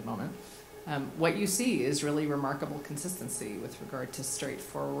circulating at the moment, what you see is really remarkable consistency with regard to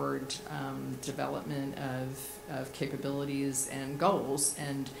straightforward development of capabilities and goals.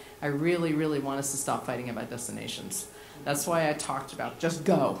 And I really, really want us to stop fighting about destinations. That's why I talked about just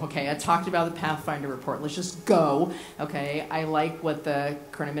go, okay? I talked about the Pathfinder report. Let's just go, okay? I like what the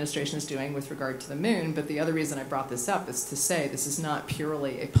current administration is doing with regard to the moon, but the other reason I brought this up is to say this is not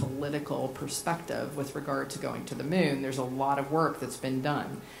purely a political perspective with regard to going to the moon. There's a lot of work that's been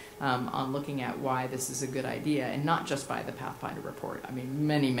done on looking at why this is a good idea, and not just by the Pathfinder report. I mean,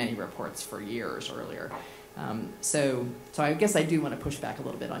 many, many reports for years earlier. So I guess I do want to push back a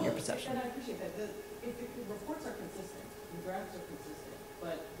little bit on your perception. And I appreciate that. If the reports are consistent, the drafts are consistent,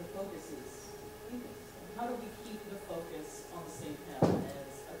 but the focus is inconsistent, how do we keep the focus on the same path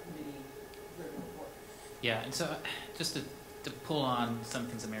as a committee-driven report? Yeah, and so just to pull on some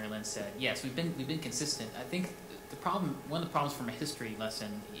things that Mary Lynn said, yes, we've been consistent. I think one of the problems from a history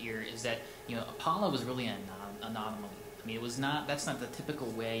lesson here is that Apollo was really an anomaly. I mean, that's not the typical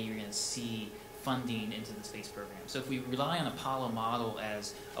way you're going to see funding into the space program. So if we rely on Apollo model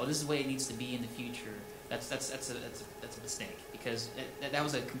as, oh, this is the way it needs to be in the future, that's a mistake, because that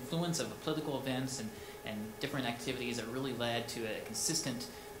was a confluence of political events and different activities that really led to a consistent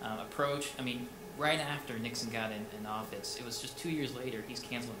approach. I mean, right after Nixon got in office, it was just 2 years later, he's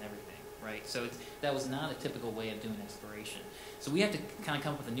canceling everything, right? So that was not a typical way of doing exploration. So we have to kind of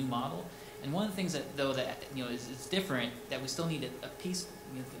come up with a new model. And one of the things that is different, that we still need a piece.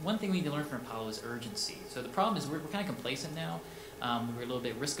 One thing we need to learn from Apollo is urgency. So the problem is we're kind of complacent now. We're a little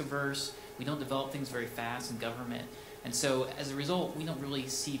bit risk averse. We don't develop things very fast in government. And so as a result, we don't really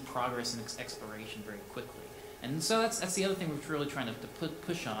see progress in exploration very quickly. And so that's the other thing we're really trying to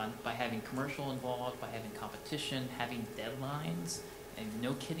push on by having commercial involved, by having competition, having deadlines, and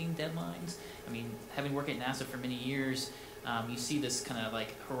no kidding deadlines. I mean, having worked at NASA for many years, you see this kind of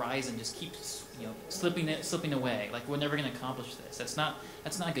like horizon just keeps slipping away. Like, we're never going to accomplish this. That's not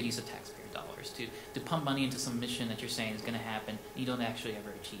a good use of taxpayer dollars to pump money into some mission that you're saying is going to happen and you don't actually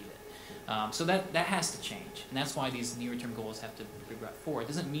ever achieve it. So that has to change, and that's why these near-term goals have to be brought forward. It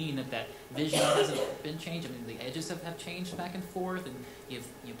doesn't mean that vision hasn't been changed. I mean, the edges have changed back and forth, and you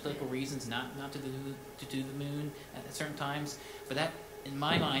have political reasons not to do the moon at certain times. But that, in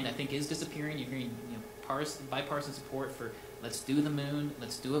my mind, I think is disappearing. You're hearing bipartisan support for let's do the moon,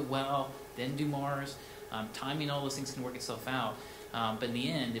 let's do it well, then do Mars. Timing, all those things can work itself out. But in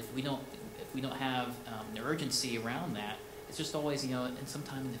the end, if we don't have an urgency around that, it's just always in some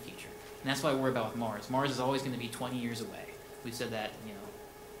time in the future. And that's why I worry about with Mars. Mars is always going to be 20 years away. We've said that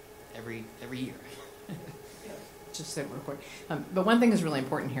every year. Just say it real quick. But one thing that's really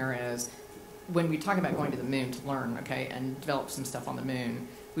important here is when we talk about going to the moon to learn, okay, and develop some stuff on the moon,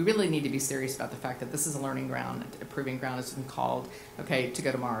 we really need to be serious about the fact that this is a learning ground, a proving ground, as it's been called, okay, to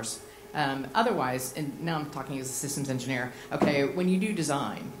go to Mars. Otherwise, and now I'm talking as a systems engineer, okay, when you do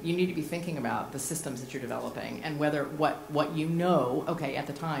design, you need to be thinking about the systems that you're developing and whether what you know, okay, at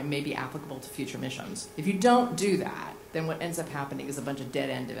the time may be applicable to future missions. If you don't do that, then what ends up happening is a bunch of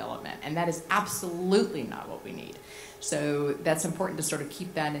dead-end development, and that is absolutely not what we need. So that's important to sort of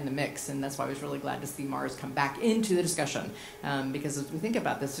keep that in the mix, and that's why I was really glad to see Mars come back into the discussion, because as we think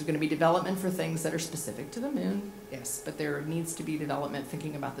about this, there's going to be development for things that are specific to the moon, yes, but there needs to be development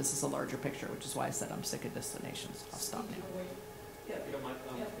thinking about this as a larger picture, which is why I said I'm sick of destinations. I'll stop now. Yeah, if you don't mind,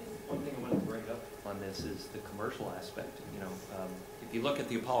 one thing I wanted to bring up on this is the commercial aspect. If you look at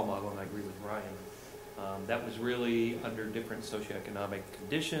the Apollo model, and I agree with Ryan, that was really under different socioeconomic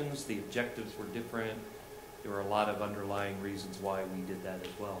conditions. The objectives were different. There were a lot of underlying reasons why we did that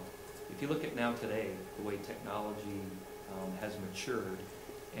as well. If you look at now today, the way technology has matured,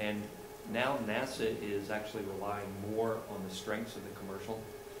 and now NASA is actually relying more on the strengths of the commercial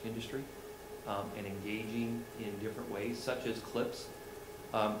industry and engaging in different ways, such as CLIPS.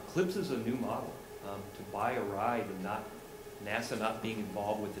 CLIPS is a new model. To buy a ride and NASA not being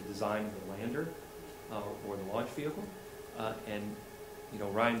involved with the design of the lander or the launch vehicle. And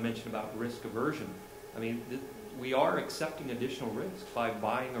Ryan mentioned about risk aversion. I mean, we are accepting additional risk by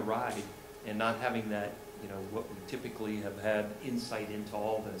buying a ride and not having that, what we typically have had insight into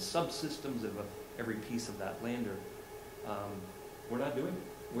all the subsystems of every piece of that lander. We're not doing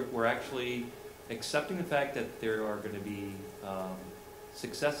it. We're actually accepting the fact that there are going to be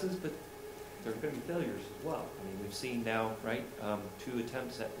successes, but there are going to be failures as well. I mean, we've seen now, right, 2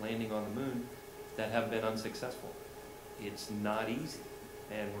 attempts at landing on the moon that have been unsuccessful. It's not easy.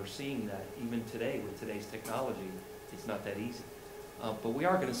 And we're seeing that even today with today's technology, it's not that easy. But we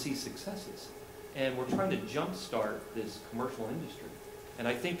are going to see successes. And we're trying to jumpstart this commercial industry. And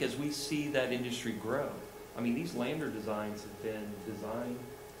I think as we see that industry grow, I mean, these lander designs have been designed,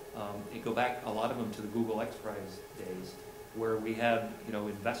 they go back, a lot of them, to the Google X Prize days, where we had,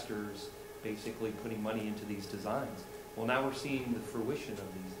 investors basically putting money into these designs. Well, now we're seeing the fruition of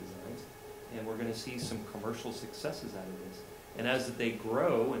these designs, and we're going to see some commercial successes out of this. And as they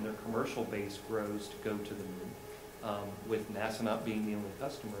grow and their commercial base grows to go to the moon, with NASA not being the only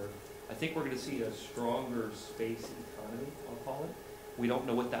customer, I think we're going to see a stronger space economy, I'll call it. We don't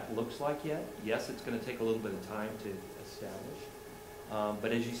know what that looks like yet. Yes, it's going to take a little bit of time to establish.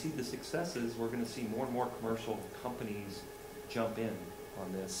 But as you see the successes, we're going to see more and more commercial companies jump in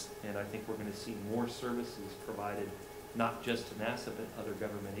on this. And I think we're going to see more services provided, not just to NASA, but other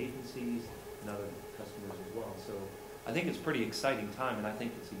government agencies and other customers as well. So I think it's a pretty exciting time, and I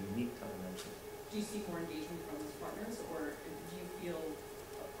think it's a unique time, actually. Do you see more engagement from those partners, or do you feel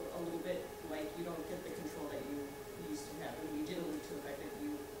a little bit like you don't get the control that you used to have? I mean, you did allude to the fact that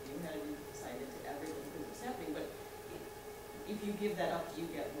you hadn't decided to everything because it's happening, but if you give that up, do you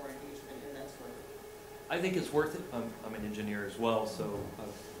get more engagement, and that's where... I think it's worth it. I'm an engineer as well, so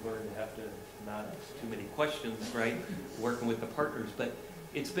I've learned to have to not ask too many questions, right, working with the partners. But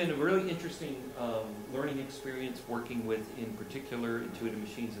it's been a really interesting learning experience working with, in particular, Intuitive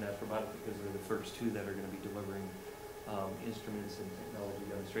Machines and Astrobotic, because they're the first two that are going to be delivering instruments and technology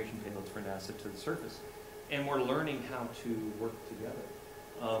demonstration payloads for NASA to the surface. And we're learning how to work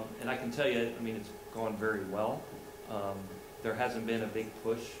together. And I can tell you, I mean, it's gone very well. There hasn't been a big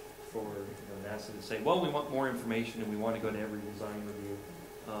push for NASA to say, well, we want more information and we want to go to every design review.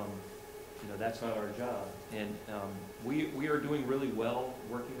 That's not our job. And we are doing really well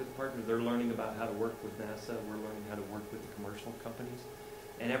working with partners. They're learning about how to work with NASA. We're learning how to work with the commercial companies.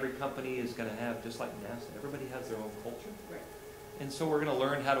 And every company is going to have, just like NASA, everybody has their own culture. Right. And so we're going to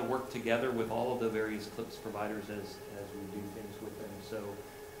learn how to work together with all of the various CLIPS providers as we do things with them. So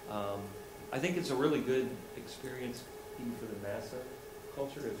I think it's a really good experience even for the NASA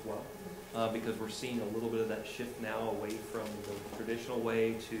culture as well, because we're seeing a little bit of that shift now away from the traditional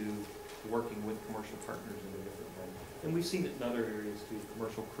way to working with commercial partners in a different way. And we've seen it in other areas too,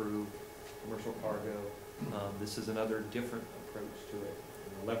 commercial crew, commercial cargo. This is another different approach to it,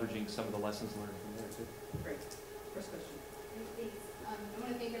 leveraging some of the lessons learned from there too. Great. First question. Thanks. I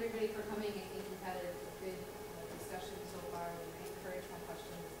want to thank everybody for coming. I think we've had a good discussion so far, and I encourage my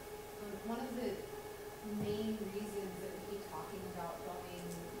questions. One of the main reasons that we keep talking about going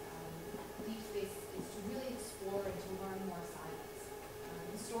deep space is to really explore and to learn more science.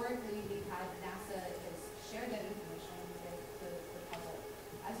 Historically, we've had NASA has shared that information with the puzzle.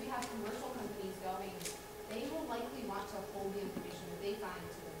 As we have commercial companies going, they will likely want to hold the information that they find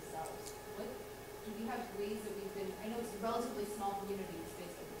to themselves. What do we have ways that we've been? I know it's a relatively small community,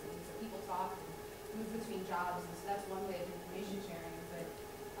 space companies, so people talk and move between jobs, and so that's one way of information sharing. But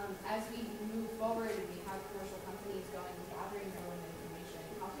as we move forward and we have commercial companies going and gathering their own information,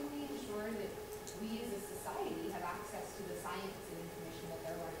 how can we ensure that we as a society have access to the science and information that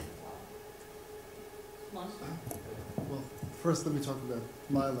they're learning as well? Well, first let me talk about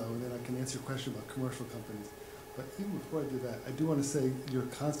Milo, and then I can answer your question about commercial companies. But even before I do that, I do want to say your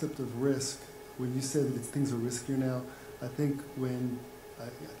concept of risk, when you say that things are riskier now, I think when I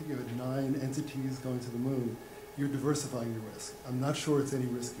think you had 9 entities going to the moon, you're diversifying your risk. I'm not sure it's any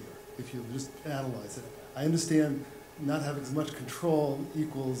riskier if you just analyze it. I understand not having as much control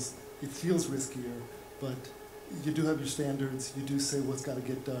equals it feels riskier, but you do have your standards, you do say what's got to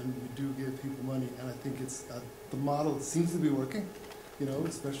get done, you do give people money, and I think it's the model seems to be working,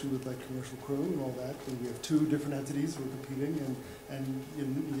 especially with like commercial crew and all that, and we have 2 different entities who are competing, and you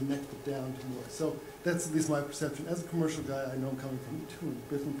neck it down to more. So that's at least my perception. As a commercial guy, I know I'm coming from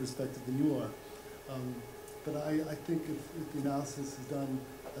a different perspective than you are. But I think if the analysis is done,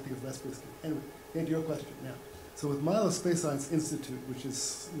 I think it's less risky. Anyway, into your question now. So with Milo Space Science Institute, which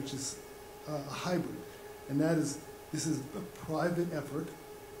is a hybrid, and this is a private effort,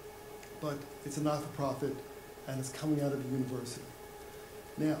 but it's a not-for-profit, and it's coming out of a university.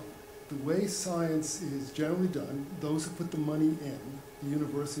 Now, the way science is generally done, those who put the money in, the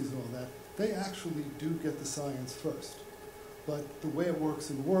universities and all that, they actually do get the science first. But the way it works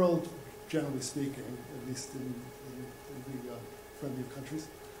in the world, generally speaking, at least in the friendly countries,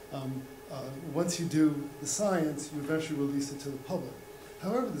 once you do the science, you eventually release it to the public.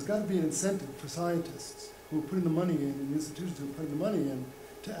 However, there's got to be an incentive for scientists who are putting the money in, and institutions who are putting the money in,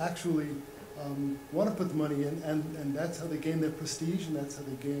 to actually want to put the money in, and that's how they gain their prestige, and that's how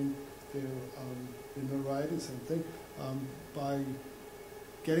they gain their notoriety, same thing, by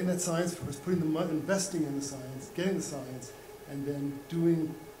getting that science first, putting the money, investing in the science, getting the science, and then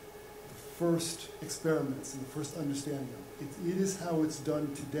doing the first experiments and the first understanding of it. It is how it's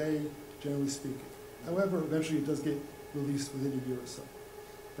done today, generally speaking. However, eventually it does get released within a year or so.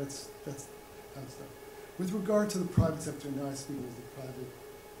 That's how it's done. With regard to the private sector, now I speak as a private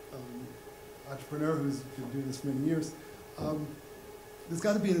entrepreneur who's been doing this for many years, there's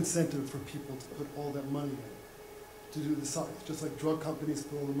got to be an incentive for people to put all that money in to do the science. Just like drug companies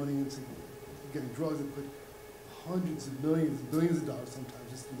put all the money into getting drugs, and put hundreds of millions, billions of dollars sometimes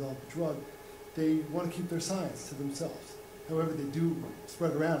just to develop a drug. They want to keep their science to themselves. However, they do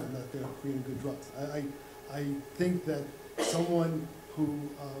spread around in that they're creating good drugs. I think that someone who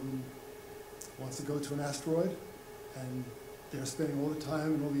wants to go to an asteroid, and they're spending all the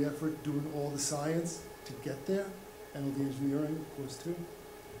time and all the effort doing all the science to get there, and all the engineering, of course, too.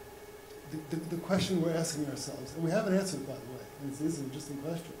 The question we're asking ourselves, and we haven't answered, by the way, and this is an interesting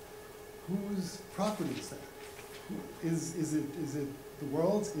question, whose property is that? Is it the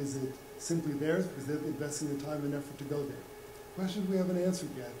world's? Is it simply theirs because they're investing the time and effort to go there? Questions we haven't answered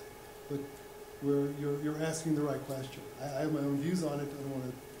yet, but you're asking the right question. I have my own views on it. I don't want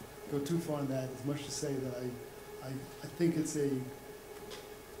to go too far on that, as much to say that I think it's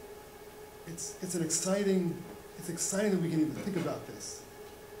exciting that we can even think about this.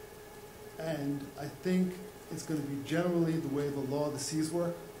 And I think it's going to be generally the way the law of the seas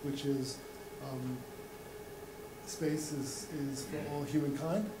work, which is space is for all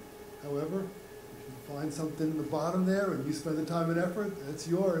humankind. However, if you find something in the bottom there and you spend the time and effort, it's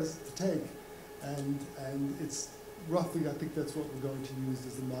yours to take. And it's roughly, I think that's what we're going to use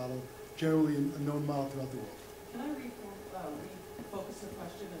as the model, generally a known model throughout the world. Can I refocus the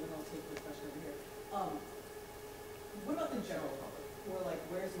question, and then I'll take the question over here. What about the general public? Who are like,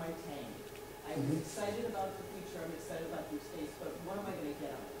 where's my tank? I'm excited about the future, I'm excited about deep space, but what am I going to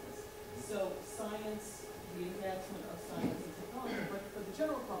get out of this? So science, the advancement of science and technology, but for the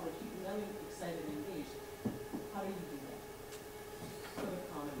general public, keeping them excited and engaged, how do you do that for the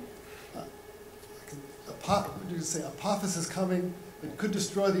common man? You say Apophis is coming, it could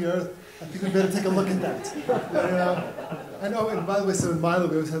destroy the Earth. I think we better take a look at that. I know, and by the way, so in Milo,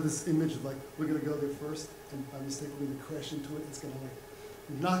 we always have this image of like, we're going to go there first, and by mistake, we're going to crash into it. It's going to like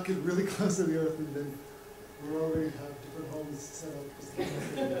knock it really close to the Earth, and then we already have different homes set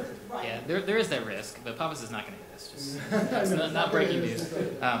up. Right. Yeah, there is that risk, but Apophis is not going to hit us. Just it's not breaking news.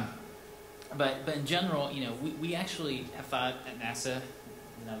 But in general, we actually have thought at NASA,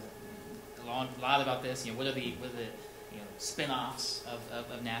 a lot about this. What are the spin-offs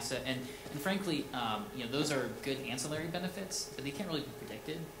of NASA, and frankly, those are good ancillary benefits, but they can't really be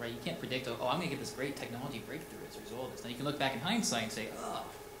predicted, right? You can't predict, oh, I'm going to get this great technology breakthrough as a result of this. Now you can look back in hindsight and say, oh,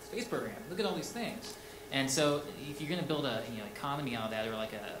 space program, look at all these things. And so if you're going to build a economy out of that, or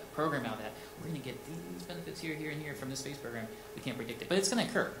like a program out of that, we're going to get these benefits here, here, and here from this space program. We can't predict it, but it's going to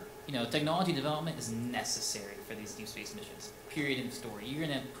occur. Technology development is necessary for these deep space missions. Period. End of story. You're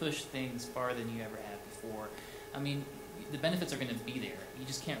going to push things farther than you ever have before. I mean, the benefits are going to be there. You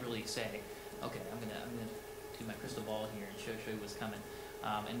just can't really say, okay, I'm gonna do my crystal ball here and show you what's coming.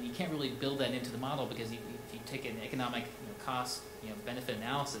 And you can't really build that into the model, because if you take an economic cost benefit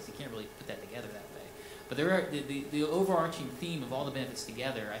analysis, you can't really put that together that way. But there are the overarching theme of all the benefits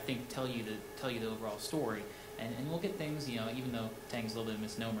together, I think, tell you the overall story. And we'll get things, even though Tang's a little bit of a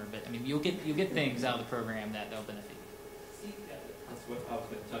misnomer, but I mean you'll get things out of the program that'll benefit you. Yeah, that's what I was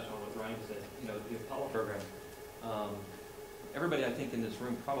going to touch on what Ryan said. The Apollo program. Everybody, I think, in this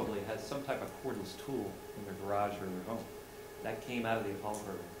room probably has some type of cordless tool in their garage or their home. That came out of the Apollo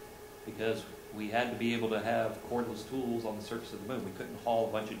program, because we had to be able to have cordless tools on the surface of the moon. We couldn't haul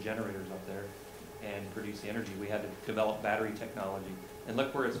a bunch of generators up there and produce the energy. We had to develop battery technology. And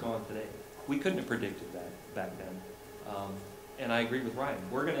look where it's gone today. We couldn't have predicted that back then. And I agree with Ryan.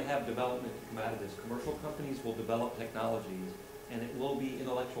 We're going to have development to come out of this. Commercial companies will develop technologies, and it will be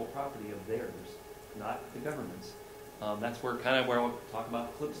intellectual property of theirs, not the government's. That's where I'll talk about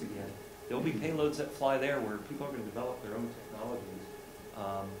Eclipse again. There'll be payloads that fly there where people are going to develop their own technologies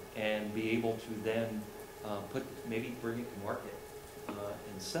and be able to then maybe bring it to market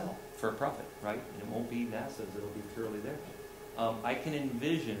and sell for a profit, right? And it won't be NASA's, it'll be purely theirs. I can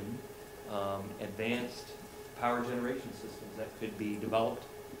envision advanced power generation systems that could be developed,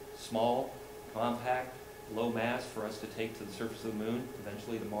 small, compact, low mass, for us to take to the surface of the moon,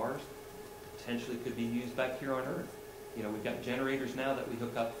 eventually to Mars. Potentially could be used back here on Earth. We've got generators now that we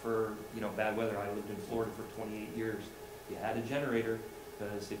hook up for, bad weather. I lived in Florida for 28 years. You had a generator,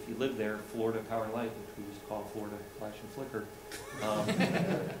 because if you lived there, Florida Power and Light, which we used to call Florida Flash and Flicker,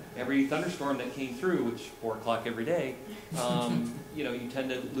 every thunderstorm that came through, which 4 o'clock every day, you tend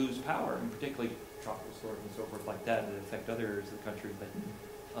to lose power, and particularly tropical storms and so forth like that affect other areas of the country.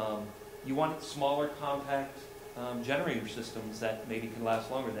 But you want smaller, compact generator systems that maybe can last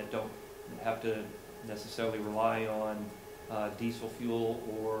longer, that don't have to necessarily rely on diesel fuel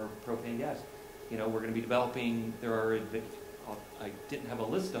or propane gas. We're going to be developing, I didn't have a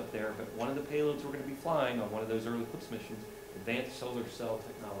list up there, but one of the payloads we're going to be flying on one of those early Eclipse missions, advanced solar cell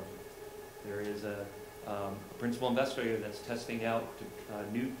technology. There is a principal investigator that's testing out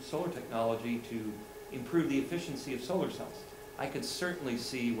new solar technology to improve the efficiency of solar cells. I could certainly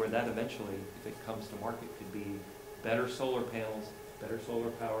see where that eventually, if it comes to market, could be better solar panels, better solar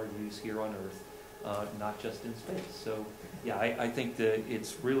power use here on Earth, not just in space. So, yeah, I think that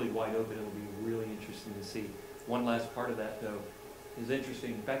it's really wide open. It'll be really interesting to see. One last part of that, though, is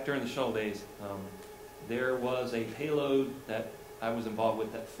interesting. Back during the shuttle days, there was a payload that I was involved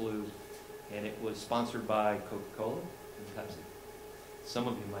with that flew, and it was sponsored by Coca-Cola and Pepsi. Some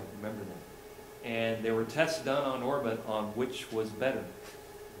of you might remember that. And there were tests done on orbit on which was better.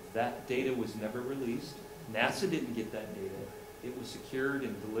 That data was never released. NASA didn't get that data. It was secured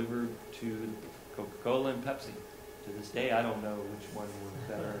and delivered to Coca-Cola and Pepsi. To this day, I don't know which one was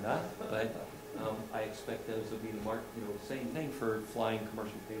better. not, but I expect those will be the same thing for flying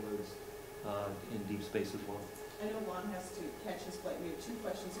commercial payloads in deep space as well. I know Lon has to catch his flight. We have two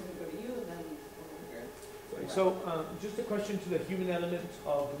questions. I'm going to go to you and then over here. So just a question to the human element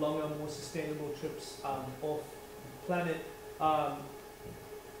of longer, more sustainable trips off planet. From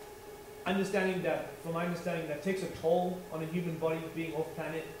my understanding, that takes a toll on a human body being off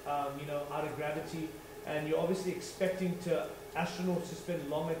planet, out of gravity, and you're obviously expecting astronauts to spend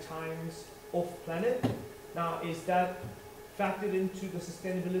longer times off planet. Now, is that factored into the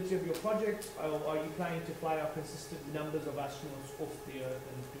sustainability of your project, or are you planning to fly out consistent numbers of astronauts off the Earth,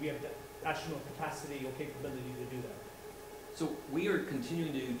 and do we have the astronaut capacity or capability to do that? So we are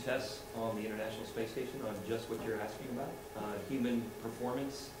continuing to do tests on the International Space Station on just what you're asking about, human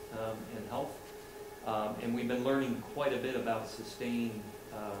performance and health. And we've been learning quite a bit about sustained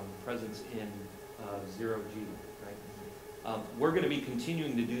presence in zero-G, right? We're going to be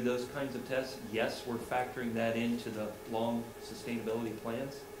continuing to do those kinds of tests. Yes, we're factoring that into the long sustainability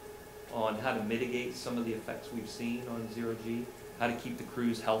plans on how to mitigate some of the effects we've seen on zero-G, how to keep the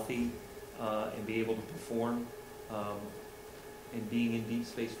crews healthy and be able to perform and being in deep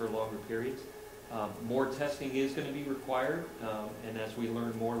space for longer periods. More testing is going to be required, and as we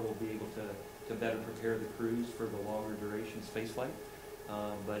learn more, we'll be able to better prepare the crews for the longer duration spaceflight.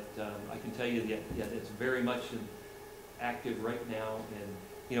 But I can tell you that it's very much active right now,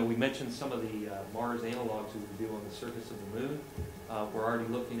 and we mentioned some of the Mars analogs we would do on the surface of the moon. We're already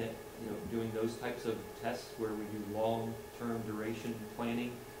looking at doing those types of tests where we do long-term duration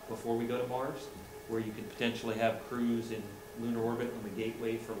planning before we go to Mars, where you could potentially have crews in lunar orbit on the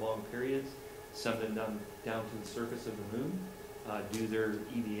gateway for long periods, send them down to the surface of the moon, do their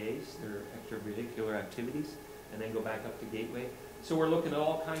EVAs, their extravehicular activities, and then go back up to gateway. So we're looking at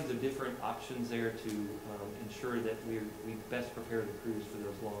all kinds of different options there to ensure that we best prepare the crews for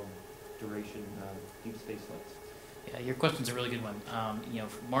those long duration deep space flights. Yeah, your question's a really good one.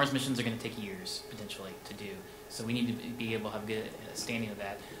 Mars missions are going to take years potentially to do, so we need to be able to have good understanding of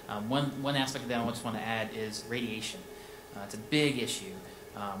that. One aspect of that I just want to add is radiation. It's a big issue.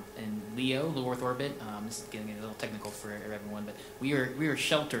 In LEO, low Earth orbit, this is getting a little technical for everyone, but we are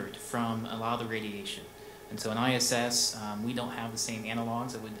sheltered from a lot of the radiation. And so in ISS, we don't have the same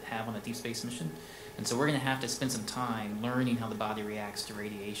analogs that we'd have on a deep space mission. And so we're going to have to spend some time learning how the body reacts to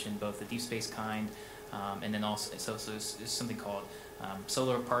radiation, both the deep space kind, and then also, so there's something called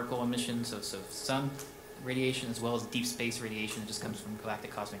solar particle emission, so sun radiation as well as deep space radiation that just comes from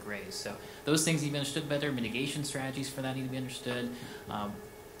galactic cosmic rays. So those things need to be understood better. Mitigation strategies for that need to be understood.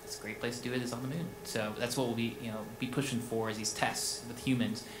 It's a great place to do it is on the moon. So that's what we'll be pushing for is these tests with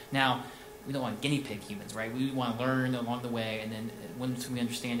humans. Now, we don't want guinea pig humans, right? We want to learn along the way, and then once we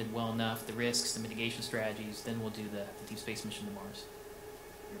understand it well enough, the risks, the mitigation strategies, then we'll do the deep space mission to Mars.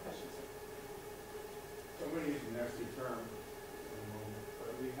 Your question, sir. So I'm going to use a nasty term in a moment,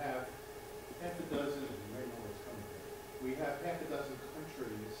 but we have half a dozen, you may know what's coming here. We have half a dozen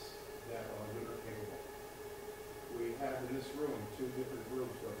countries that are lunar capable. We have in this room 2 different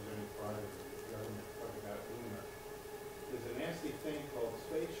groups representing private government talking about lunar. There's a nasty thing called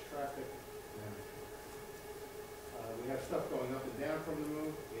space traffic management. We have stuff going up and down from the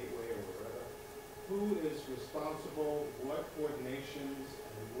moon, gateway or wherever. Who is responsible, what coordinations,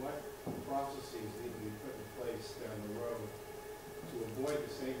 and what processes need to be put in place down the road to avoid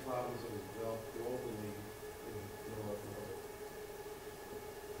the same problems that we developed globally in low Earth orbit?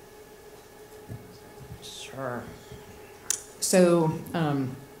 Sure. So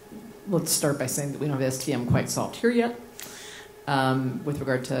let's start by saying that we don't have STM quite solved here yet with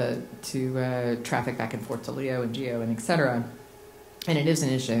regard to traffic back and forth to LEO and GEO and et cetera. And it is an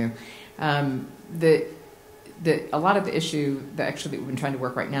issue. A lot of the issue that actually we've been trying to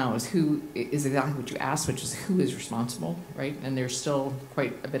work right now is exactly what you asked, which is who is responsible, right? And there's still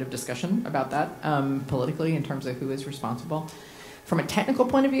quite a bit of discussion about that politically in terms of who is responsible. From a technical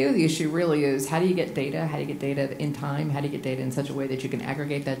point of view, the issue really is how do you get data? How do you get data in time? How do you get data in such a way that you can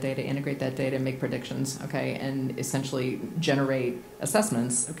aggregate that data, integrate that data, make predictions, okay, and essentially generate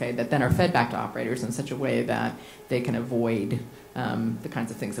assessments, okay, that then are fed back to operators in such a way that they can avoid the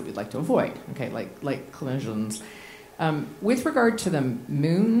kinds of things that we'd like to avoid, okay, like collisions. With regard to the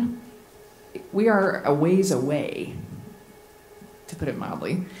moon, we are a ways away, to put it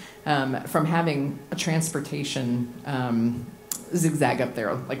mildly, from having a transportation zigzag up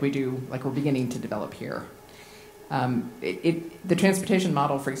there like we're beginning to develop here. The transportation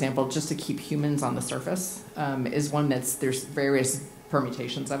model, for example, just to keep humans on the surface is one there's various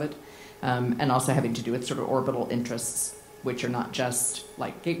permutations of it, and also having to do with sort of orbital interests which are not just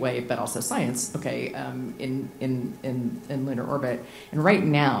like Gateway, but also science, okay, in lunar orbit. And right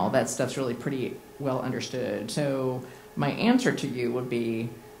now, that stuff's really pretty well understood. So my answer to you would be,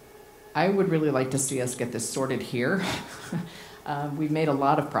 I would really like to see us get this sorted here. We've made a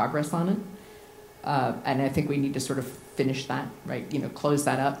lot of progress on it. And I think we need to sort of finish that, right? Close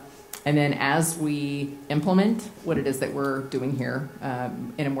that up. And then as we implement what it is that we're doing here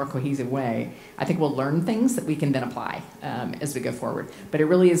in a more cohesive way, I think we'll learn things that we can then apply as we go forward. But it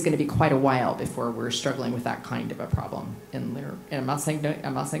really is going to be quite a while before we're struggling with that kind of a problem in lunar. And I'm not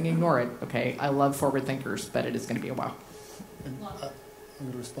saying ignore it. Okay, I love forward thinkers, but it is going to be a while. And I'm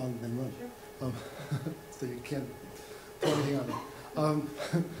going to respond and then run, so you can't throw anything on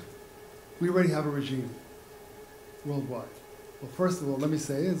me. We already have a regime worldwide. Well, first of all, let me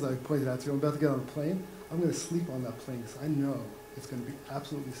say, as I pointed out to you, I'm about to get on a plane. I'm going to sleep on that plane because I know it's going to be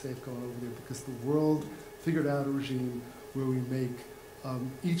absolutely safe going over there because the world figured out a regime where we make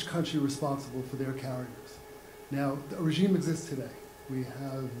each country responsible for their carriers. Now, a regime exists today. We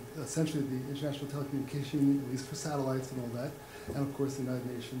have essentially the International Telecommunication Union, at least for satellites and all that, and of course the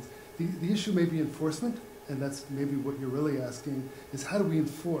United Nations. The issue may be enforcement, and that's maybe what you're really asking, is how do we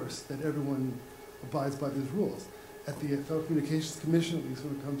enforce that everyone abides by these rules? At the Telecommunications Commission, at least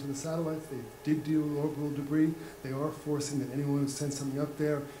when it comes to the satellites, they did deal with orbital debris. They are forcing that anyone who sends something up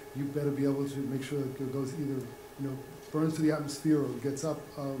there, you better be able to make sure that it goes either, burns to the atmosphere or gets up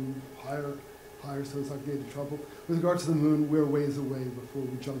higher, so it's not getting into trouble. With regard to the moon, we're ways away before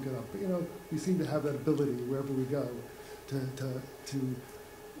we junk it up. But we seem to have that ability wherever we go to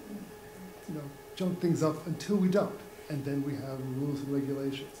junk things up until we don't, and then we have rules and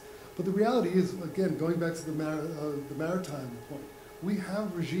regulations. But the reality is, again, going back to the maritime point, we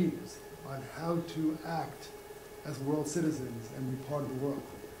have regimes on how to act as world citizens and be part of the world.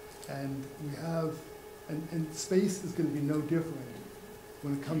 And we have, and space is going to be no different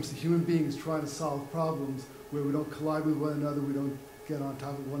when it comes to human beings trying to solve problems where we don't collide with one another, we don't get on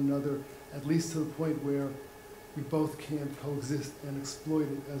top of one another, at least to the point where we both can coexist and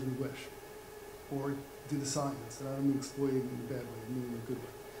exploit it as we wish. Or do the science, and I don't mean exploiting in a bad way, I mean in a good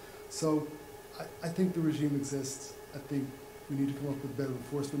way. So I think the regime exists. I think we need to come up with better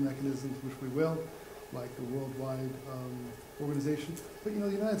enforcement mechanisms, which we will, like the worldwide organization. But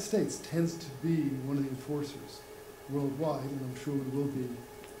the United States tends to be one of the enforcers worldwide, and I'm sure we will be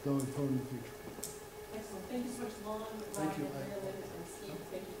going forward in the future. Excellent. Thank you so much, Lon, Thank you. Marilyn, and Steve.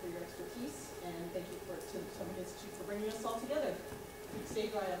 Thank you for your expertise, and thank you to the Potomac Institute for bringing us all together.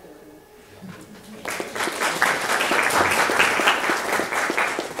 Stay dry out there, everyone.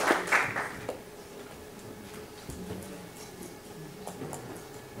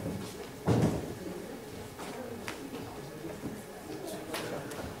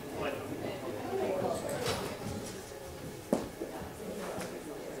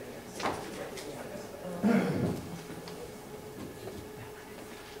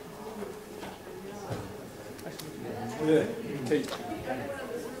 Take